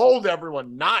told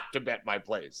everyone not to bet my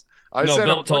plays.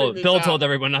 Bill told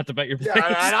everyone not to bet your plays. Yeah,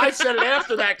 and I said it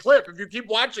after that clip. If you keep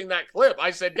watching that clip,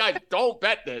 I said, guys, don't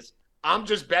bet this. I'm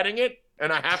just betting it,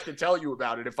 and I have to tell you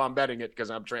about it if I'm betting it because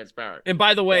I'm transparent. And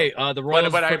by the way, the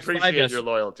Royals. But I appreciate your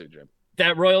loyalty, Jim.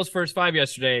 That Royals first 5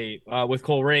 yesterday with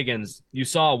Cole Reagans, you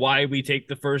saw why we take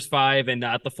the first 5 and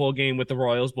not the full game with the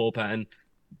Royals bullpen.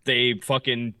 They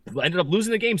fucking ended up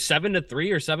losing the game 7-3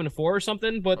 or 7-4 or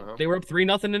something, but they were up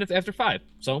 3-0 after 5.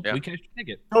 So we cashed the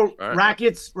ticket. So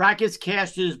Rackets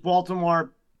cashed his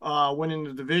Baltimore winning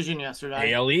the division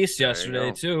yesterday. AL East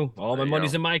yesterday too. All my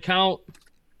money's in my account.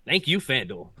 Thank you,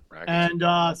 FanDuel.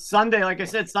 And Sunday, like I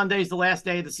said, Sunday's the last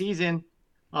day of the season.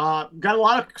 Got a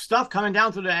lot of stuff coming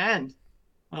down to the end.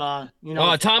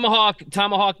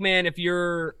 Tomahawk man, if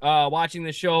you're watching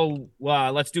the show,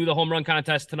 let's do the home run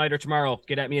contest tonight or tomorrow.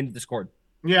 Get at me in the Discord.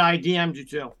 Yeah, I DM'd you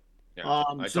too. Yeah.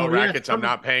 I told Rackets I'm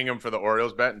not paying him for the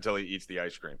Orioles bet until he eats the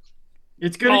ice cream.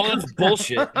 It's gonna that's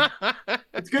bullshit.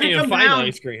 It's gonna come down.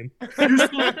 Ice cream.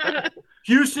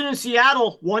 Houston and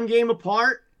Seattle, 1 game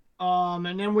apart.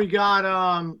 And then we got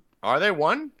Are they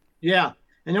one? Yeah.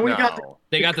 And then we got the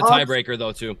tiebreaker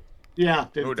though too. Yeah.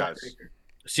 Who does?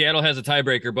 Seattle has a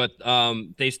tiebreaker, but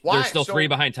they're still 3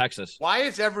 behind Texas. Why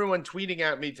is everyone tweeting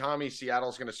at me, Tommy,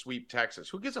 Seattle's going to sweep Texas?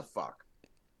 Who gives a fuck?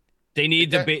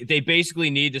 They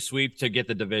basically need to sweep to get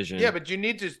the division. Yeah, but you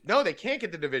need to – no, they can't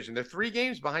get the division. They're 3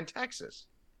 games behind Texas.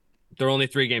 They're only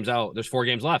 3 games out. There's 4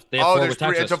 games left. They have 4 with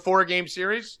Texas. It's a 4-game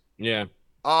series? Yeah.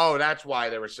 Oh, that's why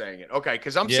they were saying it. Okay,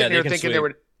 because I'm sitting here thinking they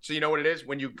were – so you know what it is?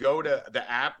 When you go to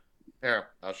the app – here,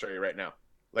 I'll show you right now.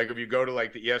 Like if you go to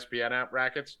like the ESPN app,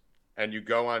 Rackets – and you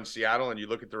go on Seattle and you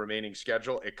look at the remaining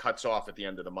schedule, it cuts off at the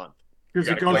end of the month. Because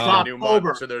it goes to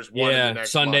October. So there's one in the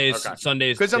next Sundays. month. Okay.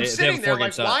 Sundays. Because I'm sitting there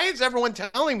like, why is everyone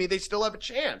telling me they still have a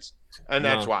chance? And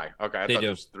that's why. Okay, I thought it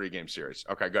was a 3-game series.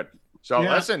 Okay, good. So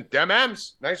listen, Dem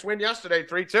M's, nice win yesterday,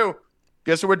 3-2.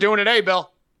 Guess what we're doing today,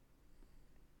 Bill?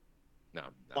 No,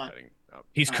 not betting. No.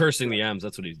 He's cursing the M's.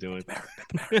 That's what he's doing.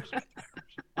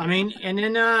 I mean, and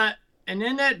then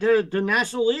the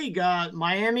National League,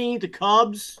 Miami, the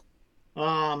Cubs.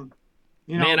 Man,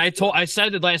 I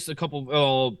said it last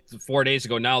 4 days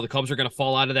ago. Now the Cubs are going to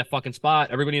fall out of that fucking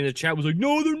spot. Everybody in the chat was like,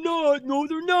 "No, they're not. No,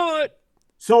 they're not."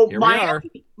 So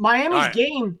Miami's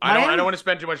game. I don't want to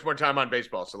spend too much more time on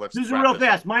baseball. So let's. This is real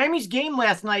fast. Miami's game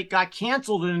last night got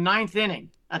canceled in the 9th inning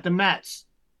at the Mets,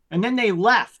 and then they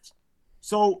left.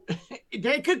 So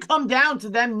they could come down to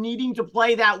them needing to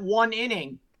play that 1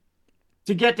 inning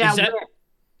to get that win.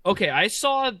 Okay, I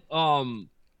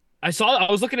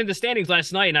was looking at the standings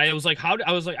last night, and I was like,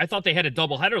 I thought they had a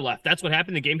doubleheader left. That's what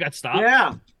happened. The game got stopped.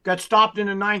 Yeah, got stopped in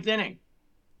the 9th inning.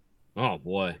 Oh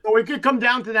boy. So it could come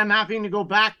down to them having to go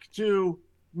back to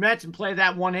Mets and play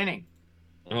that 1 inning.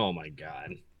 Oh my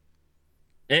God.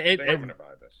 It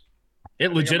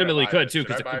legitimately could too,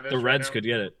 because the Reds could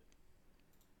get it.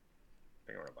 I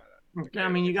think I'm gonna buy that. I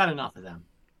mean, you got enough of them.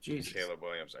 Jesus. Caleb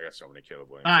Williams. I got so many Caleb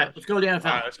Williams. All right, let's go to the NFL.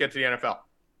 All right, let's get to the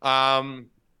NFL.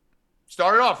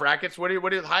 Start it off, Rackets. What do you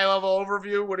high level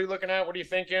overview? What are you looking at? What are you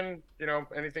thinking?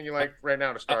 Anything you like right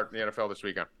now to start the NFL this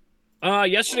weekend?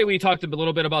 Yesterday we talked a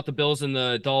little bit about the Bills and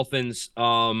the Dolphins.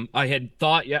 I had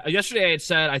thought yesterday I had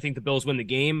said I think the Bills win the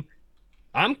game.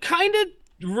 I'm kind of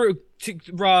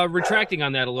retracting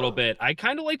on that a little bit. I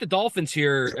kind of like the Dolphins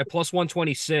here at plus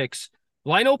 126.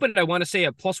 Line opened, I want to say,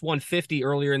 at plus 150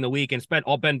 earlier in the week, and it's been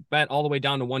bet all the way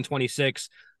down to 126.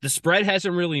 The spread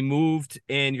hasn't really moved,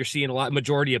 and you're seeing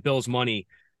majority of Bills money.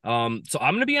 So I'm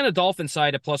going to be on the Dolphins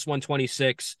side at plus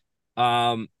 126.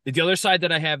 The other side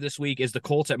that I have this week is the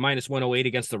Colts at minus 108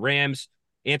 against the Rams.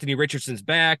 Anthony Richardson's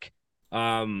back.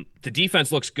 The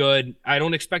defense looks good. I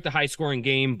don't expect a high-scoring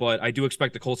game, but I do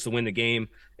expect the Colts to win the game.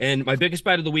 And my biggest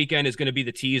bet of the weekend is going to be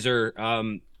the teaser.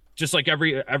 Just like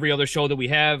every other show that we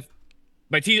have.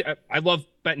 I love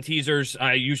betting teasers.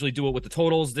 I usually do it with the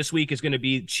totals. This week is going to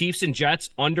be Chiefs and Jets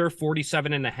under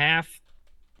 47.5.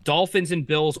 Dolphins and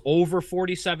Bills over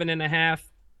 47.5.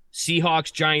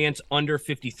 Seahawks, Giants under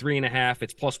 53.5.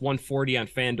 It's plus 140 on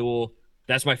FanDuel.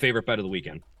 That's my favorite bet of the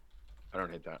weekend. I don't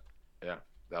hate that. Yeah,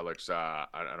 that looks. I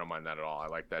don't mind that at all. I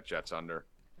like that Jets under.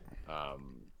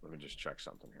 Let me just check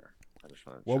something here.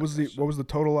 What was the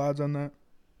total odds on that?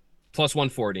 Plus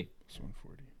 140. Plus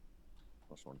 140.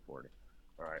 Plus 140.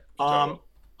 All right.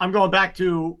 I'm going back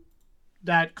to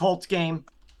that Colts game.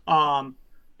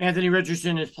 Anthony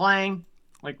Richardson is playing,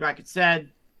 like Brackett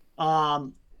said.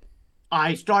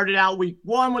 I started out week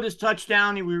 1 with his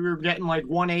touchdown. We were getting like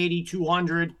 180,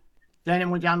 200. Then it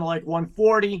went down to like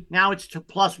 140. Now it's to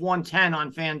plus 110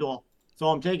 on FanDuel. So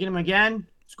I'm taking him again.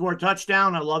 Score a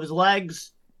touchdown. I love his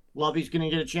legs. Love he's going to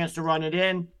get a chance to run it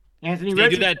in. Anthony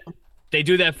Richardson. They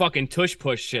do that fucking tush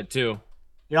push shit too.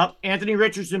 Yep. Anthony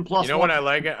Richardson plus. You know what I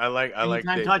like? I like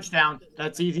touchdown.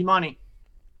 That's easy money.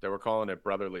 They were calling it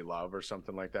brotherly love or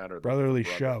something like that, or brotherly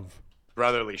shove.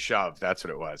 Brotherly shove. That's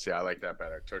what it was. Yeah, I like that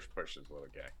better. Tush push is a little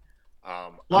gay.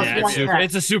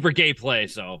 It's a super gay play.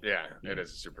 So yeah, it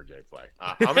is a super gay play.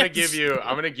 I'm gonna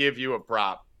give you a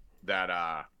prop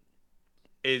that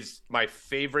is my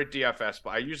favorite DFS.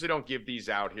 I usually don't give these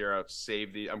out here. I've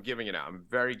saved these. I'm giving it out. I'm in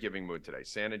very giving mood today.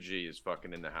 Santa G is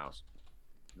fucking in the house.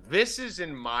 This is,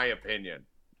 in my opinion,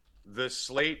 the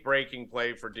slate breaking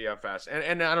play for DFS.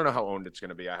 And I don't know how owned it's going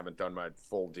to be. I haven't done my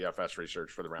full DFS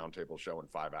research for the roundtable show in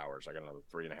 5 hours. I got another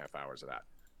 3.5 hours of that.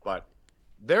 But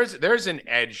there's an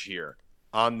edge here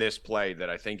on this play that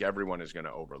I think everyone is going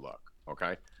to overlook.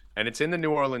 Okay. And it's in the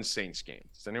New Orleans Saints game.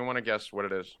 Does anyone want to guess what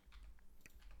it is?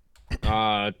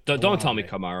 Don't tell me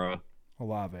Kamara.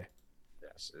 Olave.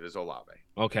 Yes, it is Olave.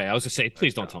 Okay, I was gonna say,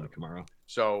 please don't tell me Kamara.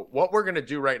 So what we're gonna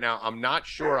do right now, I'm not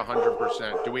sure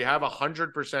 100%. Do we have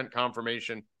 100%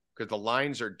 confirmation? Because the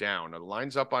lines are down. Are the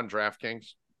lines up on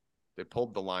DraftKings? They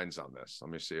pulled the lines on this.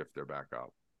 Let me see if they're back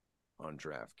up on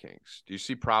DraftKings. Do you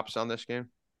see props on this game?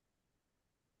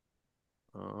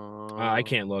 I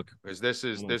can't look. This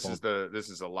is a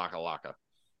laka.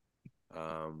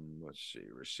 Let's see.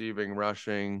 Receiving,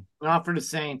 rushing. Not for the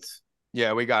Saints.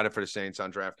 Yeah, we got it for the Saints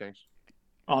on DraftKings.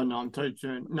 Oh no, I'm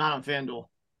not on FanDuel.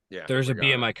 Yeah, there's a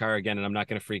bee in my car again, and I'm not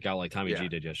going to freak out like Tommy G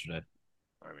did yesterday.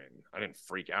 I mean, I didn't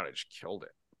freak out. I just killed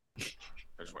it.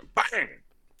 I just went bang.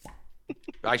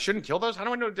 I shouldn't kill those? How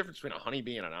do I know the difference between a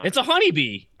honeybee and an otter? It's a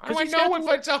honeybee. How do I know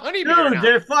if it's a honeybee or not?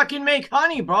 Dude, they fucking make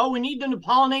honey, bro. We need them to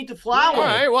pollinate the flower. All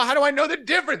right, well, how do I know the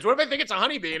difference? What if I think it's a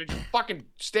honeybee and it just fucking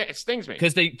stings me?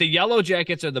 Because the yellow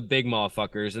jackets are the big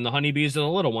motherfuckers, and the honeybees are the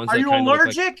little ones. Are you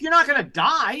allergic? You're not going to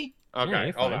die. Okay,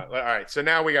 yeah, hold on. All right, so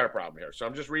now we got a problem here. So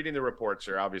I'm just reading the reports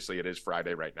here. Obviously, it is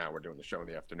Friday right now. We're doing the show in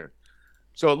the afternoon.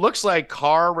 So it looks like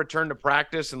Carr returned to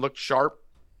practice and looked sharp.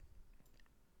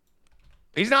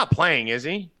 He's not playing, is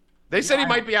he? They said he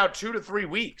might be out 2 to 3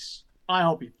 weeks. I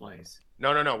hope he plays.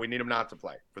 No. We need him not to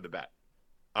play for the bet.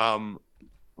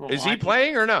 Is he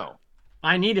playing or no?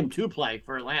 I need him to play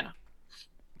for Atlanta.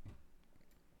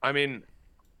 I mean,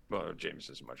 well, James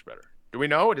is much better. Do we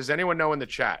know? Does anyone know in the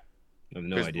chat? I have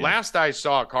no idea. Last I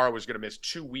saw, Carr was going to miss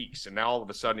 2 weeks, and now all of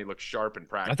a sudden he looks sharp in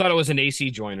practice. I thought it was an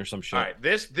AC joint or some shit. All right,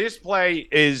 this play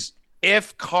is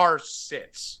if Carr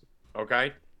sits,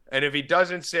 okay? And if he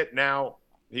doesn't sit now,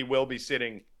 he will be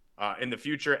sitting in the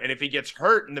future. And if he gets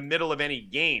hurt in the middle of any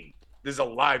game, this is a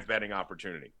live betting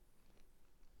opportunity.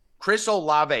 Chris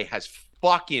Olave has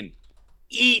fucking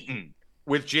eaten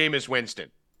with Jameis Winston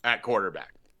at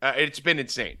quarterback. It's been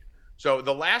insane. So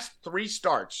the last 3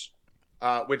 starts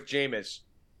with Jameis,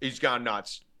 he's gone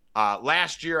nuts.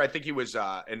 Last year, I think he was,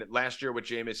 and last year with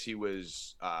Jameis, he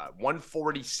was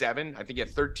 147. I think he had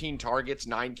 13 targets,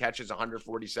 9 catches,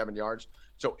 147 yards.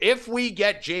 So if we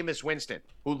get Jameis Winston,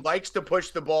 who likes to push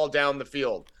the ball down the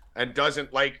field and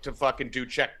doesn't like to fucking do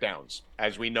checkdowns,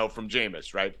 as we know from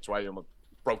Jameis, right? That's why he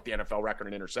broke the NFL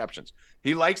record in interceptions.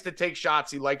 He likes to take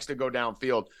shots. He likes to go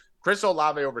downfield. Chris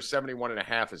Olave over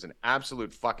 71.5 is an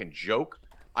absolute fucking joke.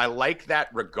 I like that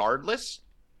regardless,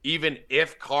 even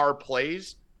if Carr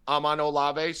plays. I'm on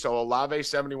Olave. So Olave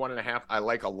 71.5, I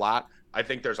like a lot. I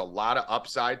think there's a lot of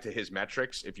upside to his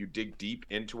metrics. If you dig deep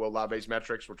into Olave's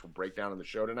metrics, which we'll break down on the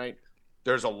show tonight,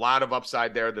 there's a lot of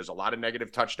upside there. There's a lot of negative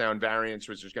touchdown variance,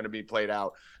 which is going to be played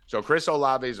out. So Chris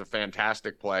Olave is a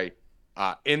fantastic play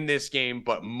in this game,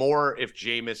 but more if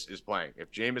Jameis is playing. If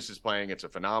Jameis is playing, it's a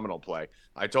phenomenal play.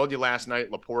 I told you last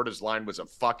night, Laporta's line was a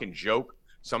fucking joke.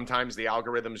 Sometimes the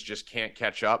algorithms just can't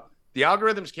catch up. The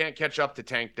algorithms can't catch up to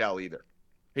Tank Dell either.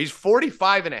 He's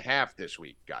 45.5 this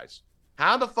week, guys.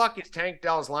 How the fuck is Tank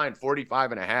Dell's line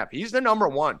 45.5? He's the number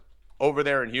 1 over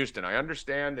there in Houston. I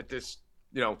understand that this,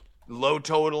 low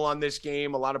total on this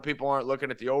game. A lot of people aren't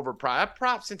looking at the over prop. That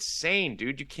prop's insane,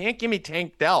 dude. You can't give me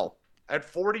Tank Dell at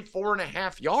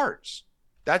 44.5 yards.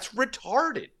 That's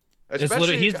retarded.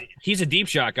 He's a deep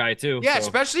shot guy too. Yeah, so.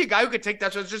 Especially a guy who could take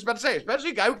that's what I was just about to say.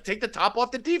 Especially a guy who could take the top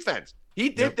off the defense. He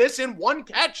did this in 1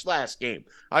 catch last game.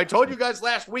 I told you guys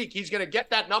last week he's going to get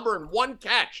that number in 1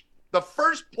 catch. The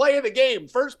first play of the game,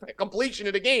 first completion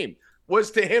of the game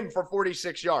was to him for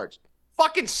 46 yards.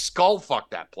 Fucking skull fuck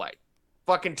that play.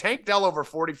 Fucking Tank Dell over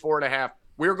 44.5.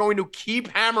 We're going to keep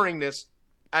hammering this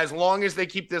as long as they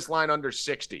keep this line under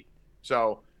 60.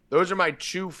 So those are my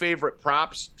two favorite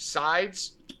props.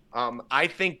 Sides, I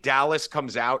think Dallas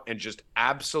comes out and just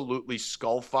absolutely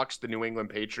skull fucks the New England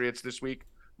Patriots this week.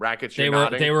 Rackets, they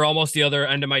were almost the other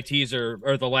end of my teaser,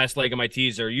 or the last leg of my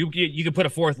teaser. You could put a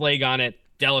fourth leg on it.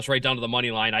 Dallas right down to the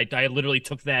money line. I literally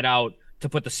took that out to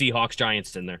put the Seahawks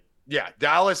Giants in there. Yeah,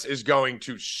 Dallas is going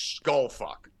to skull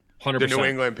fuck 100%. the New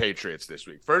England Patriots this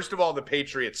week. First of all, the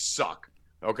Patriots suck.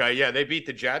 Okay, yeah, they beat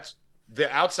the Jets. The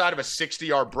outside of a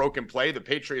 60-yard broken play, the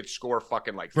Patriots score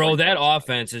fucking like. Bro, that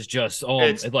offense is just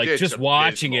just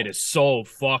watching it is so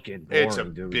fucking boring. It's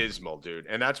abysmal, dude.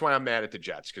 And that's why I'm mad at the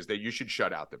Jets, because you should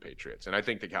shut out the Patriots, and I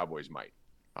think the Cowboys might.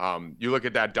 You look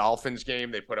at that Dolphins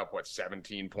game, they put up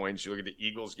 17 points. You look at the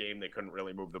Eagles game, they couldn't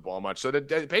really move the ball much. So the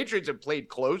Patriots have played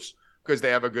close because they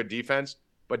have a good defense.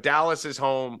 But Dallas is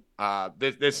home.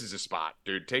 This is a spot,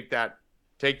 dude. Take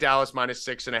Dallas minus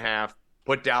 6.5.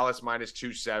 Put Dallas minus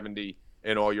 270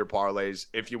 in all your parlays.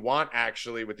 If you want,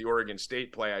 actually, with the Oregon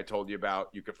State play I told you about,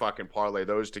 you could fucking parlay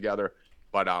those together.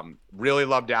 But really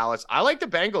love Dallas. I like the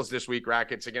Bengals this week,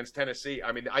 Rackets, against Tennessee.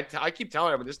 I mean, I keep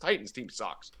telling them this Titans team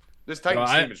sucks. This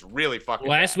Titans team is really fucking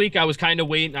Last bad. week, I was kind of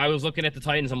waiting. I was looking at the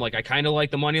Titans. I'm like, I kind of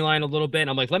like the money line a little bit.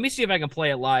 I'm like, let me see if I can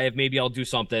play it live. Maybe I'll do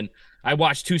something. I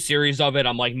watched 2 series of it.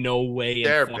 I'm like, no way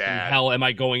in fucking hell am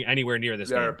I going anywhere near this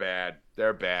game.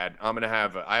 They're bad.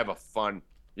 I have a fun.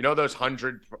 You know those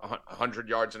 100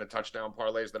 yards and a touchdown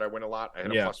parlays that I win a lot? I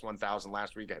had a plus 1,000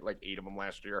 last week. I had like 8 of them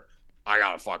last year. I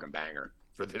got a fucking banger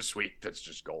for this week. That's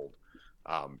just gold.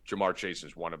 Jamar Chase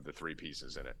is one of the 3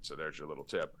 pieces in it. So there's your little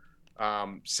tip.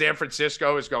 San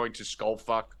Francisco is going to skull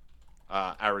fuck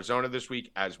Arizona this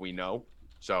week, as we know.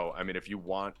 So, I mean, if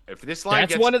this line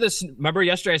remember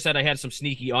yesterday I said I had some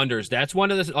sneaky unders. That's one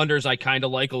of the unders I kind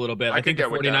of like a little bit. I think the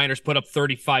 49ers put up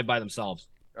 35 by themselves.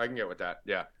 I can get with that.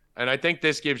 Yeah. And I think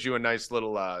this gives you a nice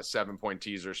little 7-point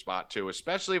teaser spot too,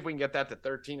 especially if we can get that to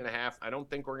 13.5. I don't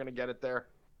think we're going to get it there.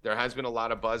 There has been a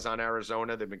lot of buzz on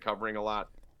Arizona. They've been covering a lot,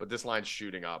 but this line's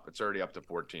shooting up. It's already up to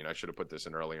 14. I should have put this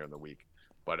in earlier in the week.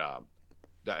 But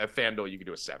at FanDuel, you can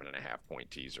do a 7.5-point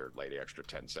teaser, lay the extra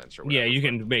 10 cents or whatever. Yeah, you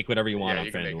can make whatever you want on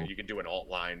you FanDuel. You can do an alt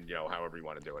line, however you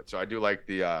want to do it. So I do like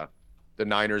the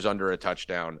Niners under a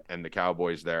touchdown and the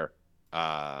Cowboys there.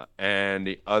 And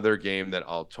the other game that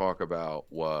I'll talk about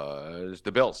was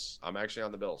the Bills. I'm actually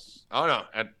on the Bills. Oh no,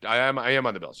 I am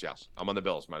on the Bills. Yes, I'm on the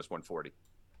Bills minus 140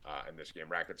 in this game.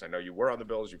 Rackets, I know you were on the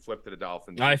Bills. You flipped to the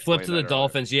Dolphins. I flipped to the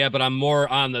Dolphins, yeah, but I'm more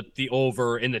on the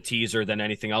over in the teaser than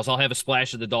anything else. I'll have a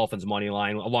splash of the Dolphins money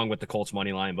line along with the Colts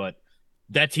money line, but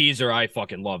that teaser I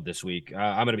fucking love this week.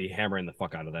 I'm gonna be hammering the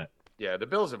fuck out of that. Yeah, the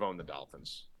Bills have owned the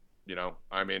Dolphins.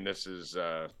 I mean, this is.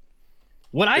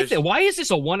 Why is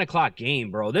this a 1:00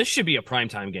 game, bro? This should be a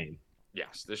primetime game.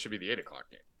 Yes, this should be the 8 o'clock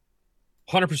game.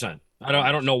 100%.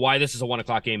 I don't know why this is a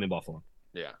 1:00 game in Buffalo.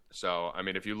 Yeah. So, I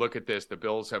mean, if you look at this, the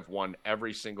Bills have won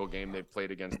every single game they've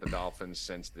played against the Dolphins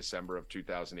since December of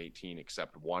 2018,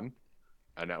 except one.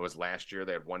 And that was last year.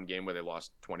 They had one game where they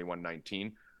lost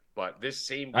 21-19. But this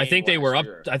same game I think they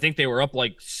were up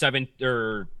like 7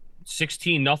 or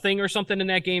 16-0 or something in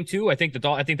that game too. I think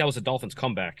that was a Dolphins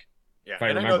comeback. Yeah,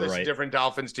 and I know this is a different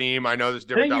Dolphins team. I know this is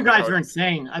different. I think you guys are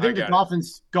insane. I think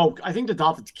the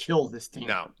Dolphins kill this team.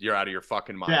 No, you're out of your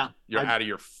fucking mind. Yeah, you're out of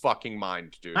your fucking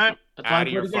mind, dude. Right, out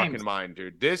of your fucking mind,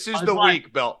 dude. This is the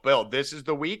week, Bill. This is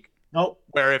the week. Nope.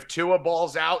 Where if Tua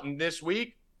balls out in this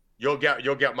week, you'll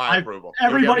get my approval.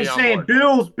 Everybody's saying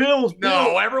Bills.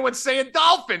 No, everyone's saying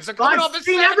Dolphins. I've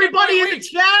seen everybody in the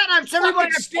chat. I've seen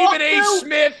everybody. Stephen A.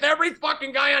 Smith, every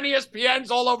fucking guy on ESPN's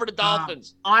all over the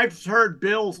Dolphins. I've heard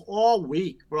Bills all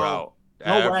week, bro.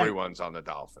 Everyone's on the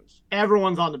Dolphins.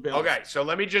 Everyone's on the Bills. Okay, so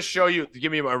let me just show you,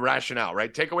 give me a rationale,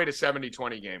 right? Take away the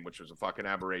 70-20 game, which was a fucking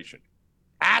aberration.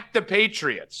 At the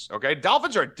Patriots, okay?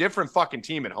 Dolphins are a different fucking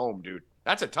team at home, dude.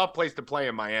 That's a tough place to play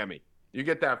in Miami. You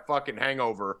get that fucking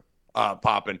hangover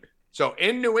popping. So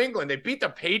in New England, they beat the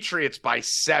Patriots by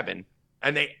 7,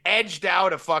 and they edged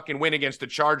out a fucking win against the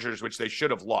Chargers, which they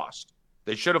should have lost.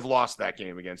 They should have lost that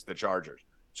game against the Chargers.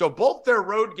 So both their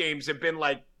road games have been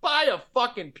like by a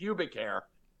fucking pubic hair,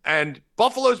 and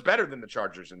Buffalo's better than the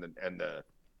Chargers and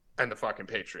the fucking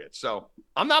Patriots. So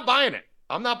I'm not buying it.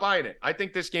 I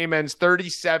think this game ends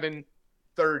 37-30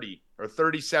 or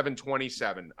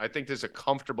 37-27. I think there's a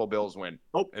comfortable Bills win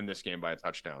in this game by a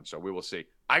touchdown. So we will see.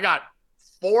 I got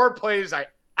 4 plays I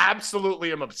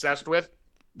absolutely am obsessed with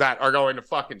that are going to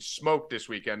fucking smoke this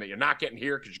weekend that you're not getting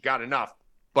here because you got enough.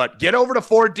 But get over to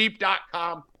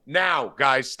 4deep.com now,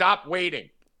 guys. Stop waiting.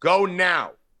 Go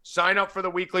now. Sign up for the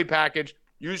weekly package.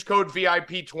 Use code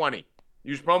VIP20.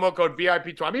 Use promo code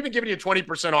VIP20. I'm even giving you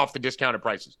 20% off the discounted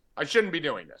prices. I shouldn't be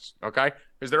doing this, okay?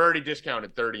 Because they're already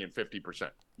discounted 30 and 50%.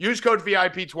 Use code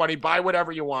VIP20. Buy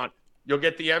whatever you want. You'll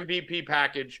get the MVP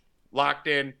package locked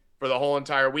in for the whole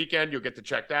entire weekend. You'll get to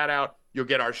check that out. You'll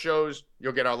get our shows.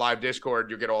 You'll get our live Discord.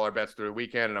 You'll get all our bets through the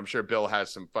weekend. And I'm sure Bill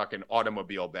has some fucking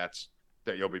automobile bets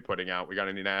that you'll be putting out. We got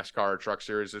any NASCAR or truck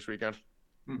series this weekend?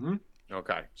 Mm-hmm.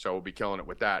 Okay, so we'll be killing it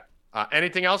with that.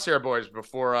 Anything else here, boys,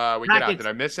 before we get out? Did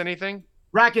I miss anything?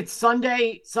 Brackets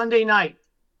Sunday night.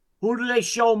 Who do they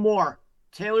show more,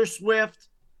 Taylor Swift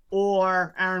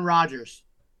or Aaron Rodgers?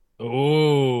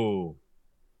 Oh.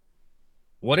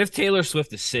 What if Taylor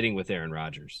Swift is sitting with Aaron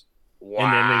Rodgers? Wow.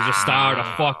 And then they just start a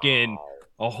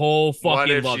whole fucking what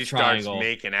if love she triangle. Starts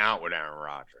making out with Aaron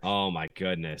Rodgers? Oh my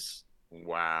goodness.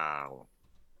 Wow.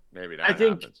 Maybe that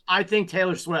happens. I think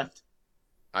Taylor Swift.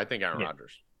 I think Aaron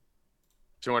Rodgers.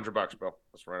 $200, bro.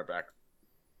 Let's run it back.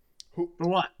 For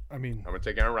what? I mean, I'm gonna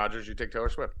take Aaron Rodgers. You take Taylor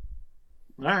Swift.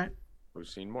 All right.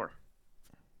 Who's seen more?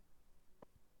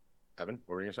 Evan,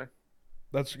 what were you gonna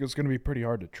say? It's gonna be pretty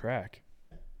hard to track.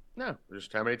 No,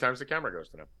 just how many times the camera goes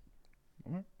to them.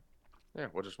 Mm-hmm. Yeah,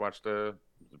 we'll just watch we'll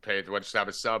just have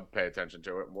a sub, pay attention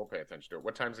to it, and we'll pay attention to it.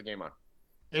 What time's the game on?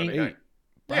 8.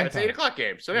 Yeah, it's 8:00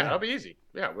 game. So yeah, it'll be easy.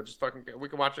 Yeah, we'll just we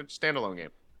can watch it standalone game.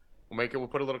 We'll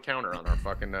put a little counter on our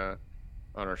fucking on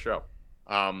our show.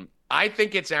 I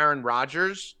think it's Aaron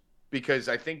Rodgers because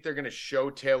I think they're gonna show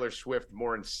Taylor Swift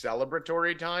more in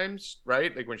celebratory times,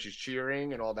 right? Like when she's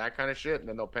cheering and all that kind of shit, and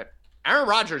then they'll pay. Aaron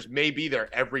Rodgers may be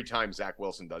there every time Zach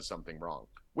Wilson does something wrong,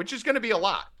 which is gonna be a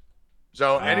lot.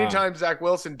 So anytime Zach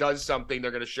Wilson does something,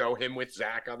 they're gonna show him with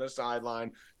Zach on the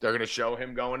sideline. They're gonna show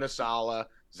him going to Salah.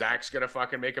 Zach's gonna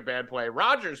fucking make a bad play.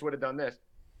 Rodgers would have done this.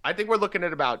 I think we're looking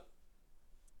at about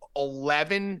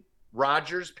 11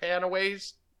 Rodgers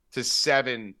panaways to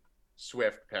 7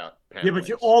 Swift panaways. Yeah, but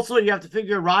you have to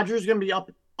figure Rodgers is going to be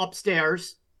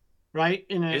upstairs, right?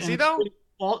 Is he though?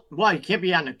 Well, he can't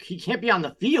be on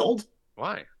the field.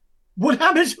 Why? What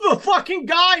happens to the fucking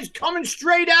guys coming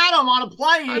straight at him on a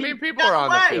play? I mean, people are on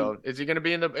the field. Is he going to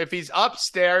be in the? If he's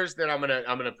upstairs, then I'm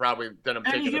gonna probably then I'm.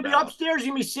 And he's going to be upstairs. He's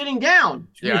going to be sitting down.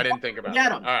 Yeah, I didn't think about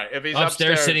that. All right, if he's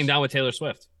upstairs sitting down with Taylor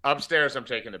Swift. Upstairs, I'm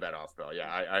taking the bet off, Bill.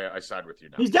 Yeah, I side with you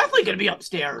now. He's definitely going to be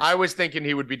upstairs. I was thinking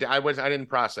he would be. I didn't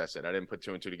process it. I didn't put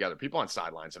 2 and 2 together. People on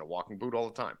sidelines in a walking boot all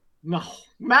the time. No,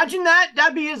 imagine that.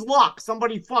 That'd be his luck.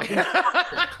 Somebody fucking.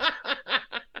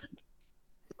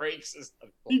 Breaks his.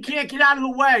 He can't get out of the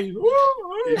way.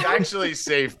 He's actually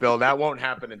safe, Bill. That won't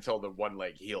happen until the one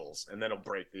leg heals, and then he'll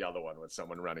break the other one with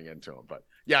someone running into him. But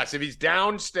yes, if he's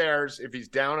downstairs, if he's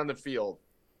down on the field,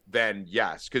 then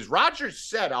yes. Because Rodgers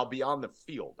said, "I'll be on the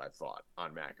field." I thought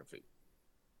on McAfee.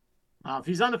 If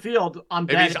he's on the field, I'm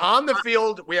betting. If he's on the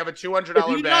field, we have a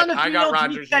 $200 bet. I got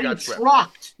Rodgers. You got Swift.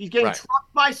 Trucked. He's getting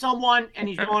trucked by someone, and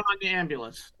he's going on the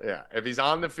ambulance. Yeah, if he's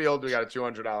on the field, we got a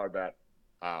 $200 bet.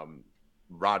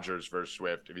 Rodgers versus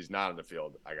Swift. If he's not on the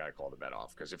field, I gotta call the bet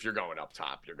off because if you're going up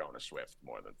top, you're going to Swift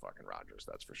more than fucking Rodgers.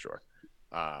 That's for sure.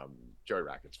 Joey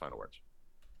Rackets, final words.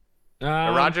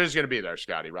 Rodgers is gonna be there,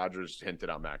 Scotty. Rodgers hinted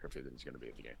on McAfee that he's gonna be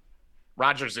at the game.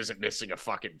 Rodgers isn't missing a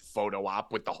fucking photo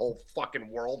op with the whole fucking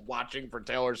world watching for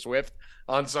Taylor Swift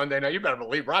on Sunday. Now you better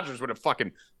believe Rodgers would have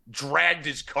fucking dragged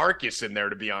his carcass in there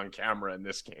to be on camera in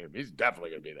this game. He's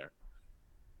definitely gonna be there.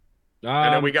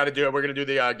 And then we got to do it. We're going to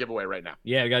do the giveaway right now.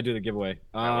 Yeah, we got to do the giveaway.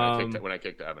 When I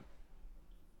kick to Evan.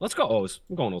 Let's go O's.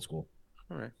 I'm going old school.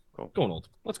 All right, cool. Going old.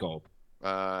 Let's go.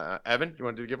 Evan, you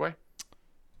want to do the giveaway?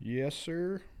 Yes,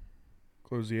 sir.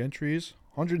 Close the entries.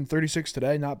 136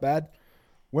 today. Not bad.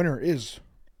 Winner is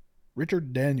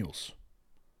Richard Daniels.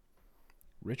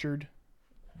 Richard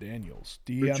Daniels.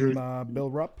 DM Bill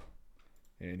Rupp,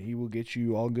 and he will get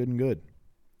you all good and good.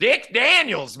 Dick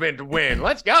Daniels meant to win.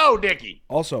 Let's go, Dickie.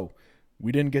 Also,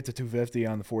 we didn't get to 250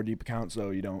 on the 4 deep account, so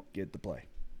you don't get the play.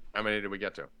 How many did we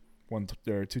get to?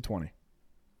 220.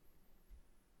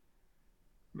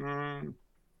 What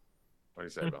do you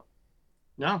say, Bill?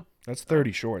 No. That's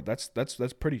 30 short. That's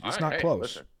pretty. It's not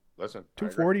close. Listen.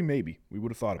 240 maybe. We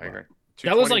would have thought about it.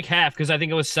 That was like half because I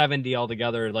think it was 70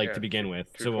 altogether, to begin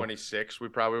with. 226, we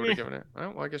probably would have given it.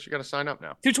 Well, I guess you got to sign up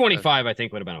now. 225, I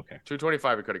think, would have been okay.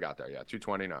 225, we could have got there. Yeah,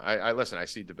 220. No, I listen. I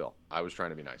cede to Bill. I was trying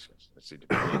to be nice. I cede to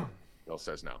Bill. Bill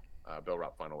says no. Bill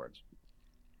Rupp, final words.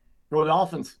 Go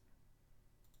Dolphins.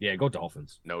 Yeah, go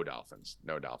Dolphins. No Dolphins.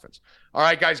 All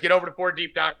right, guys, get over to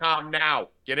 4deep.com now.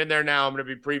 Get in there now. I'm going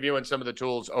to be previewing some of the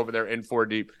tools over there in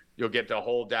 4Deep. You'll get the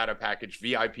whole data package,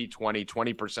 VIP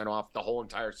 20% off the whole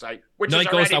entire site. Night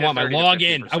Ghost, I want my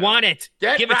login. I want it.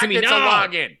 Give it to me now. A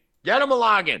login. Get them a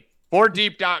login.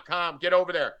 4deep.com. Get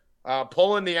over there.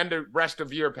 pulling the rest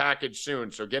of year package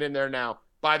soon. So get in there now.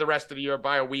 Buy the rest of the year.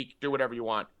 Buy a week. Do whatever you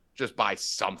want. Just buy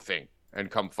something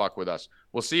and come fuck with us.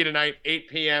 We'll see you tonight, 8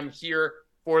 p.m. here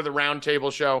for the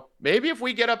Roundtable Show. Maybe if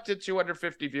we get up to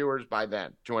 250 viewers by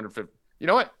then, 250. You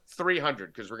know what?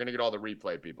 300, because we're going to get all the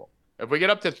replay people. If we get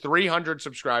up to 300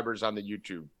 subscribers on the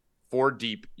YouTube, 4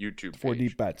 Deep YouTube page. 4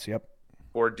 Deep Bets, yep.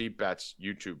 4 Deep Bets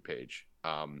YouTube page.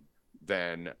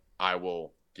 Then I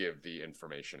will give the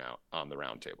information out on the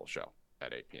Roundtable Show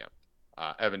at 8 p.m.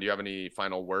 Evan, do you have any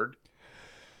final word?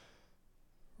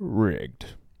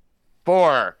 Rigged.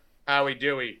 For Howie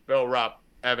Dewey, Bill Rupp,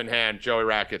 Evan Hand, Joey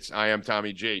Rackets, I am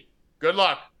Tommy G. Good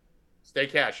luck. Stay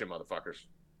cashin', motherfuckers.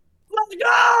 Let's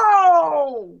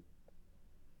go!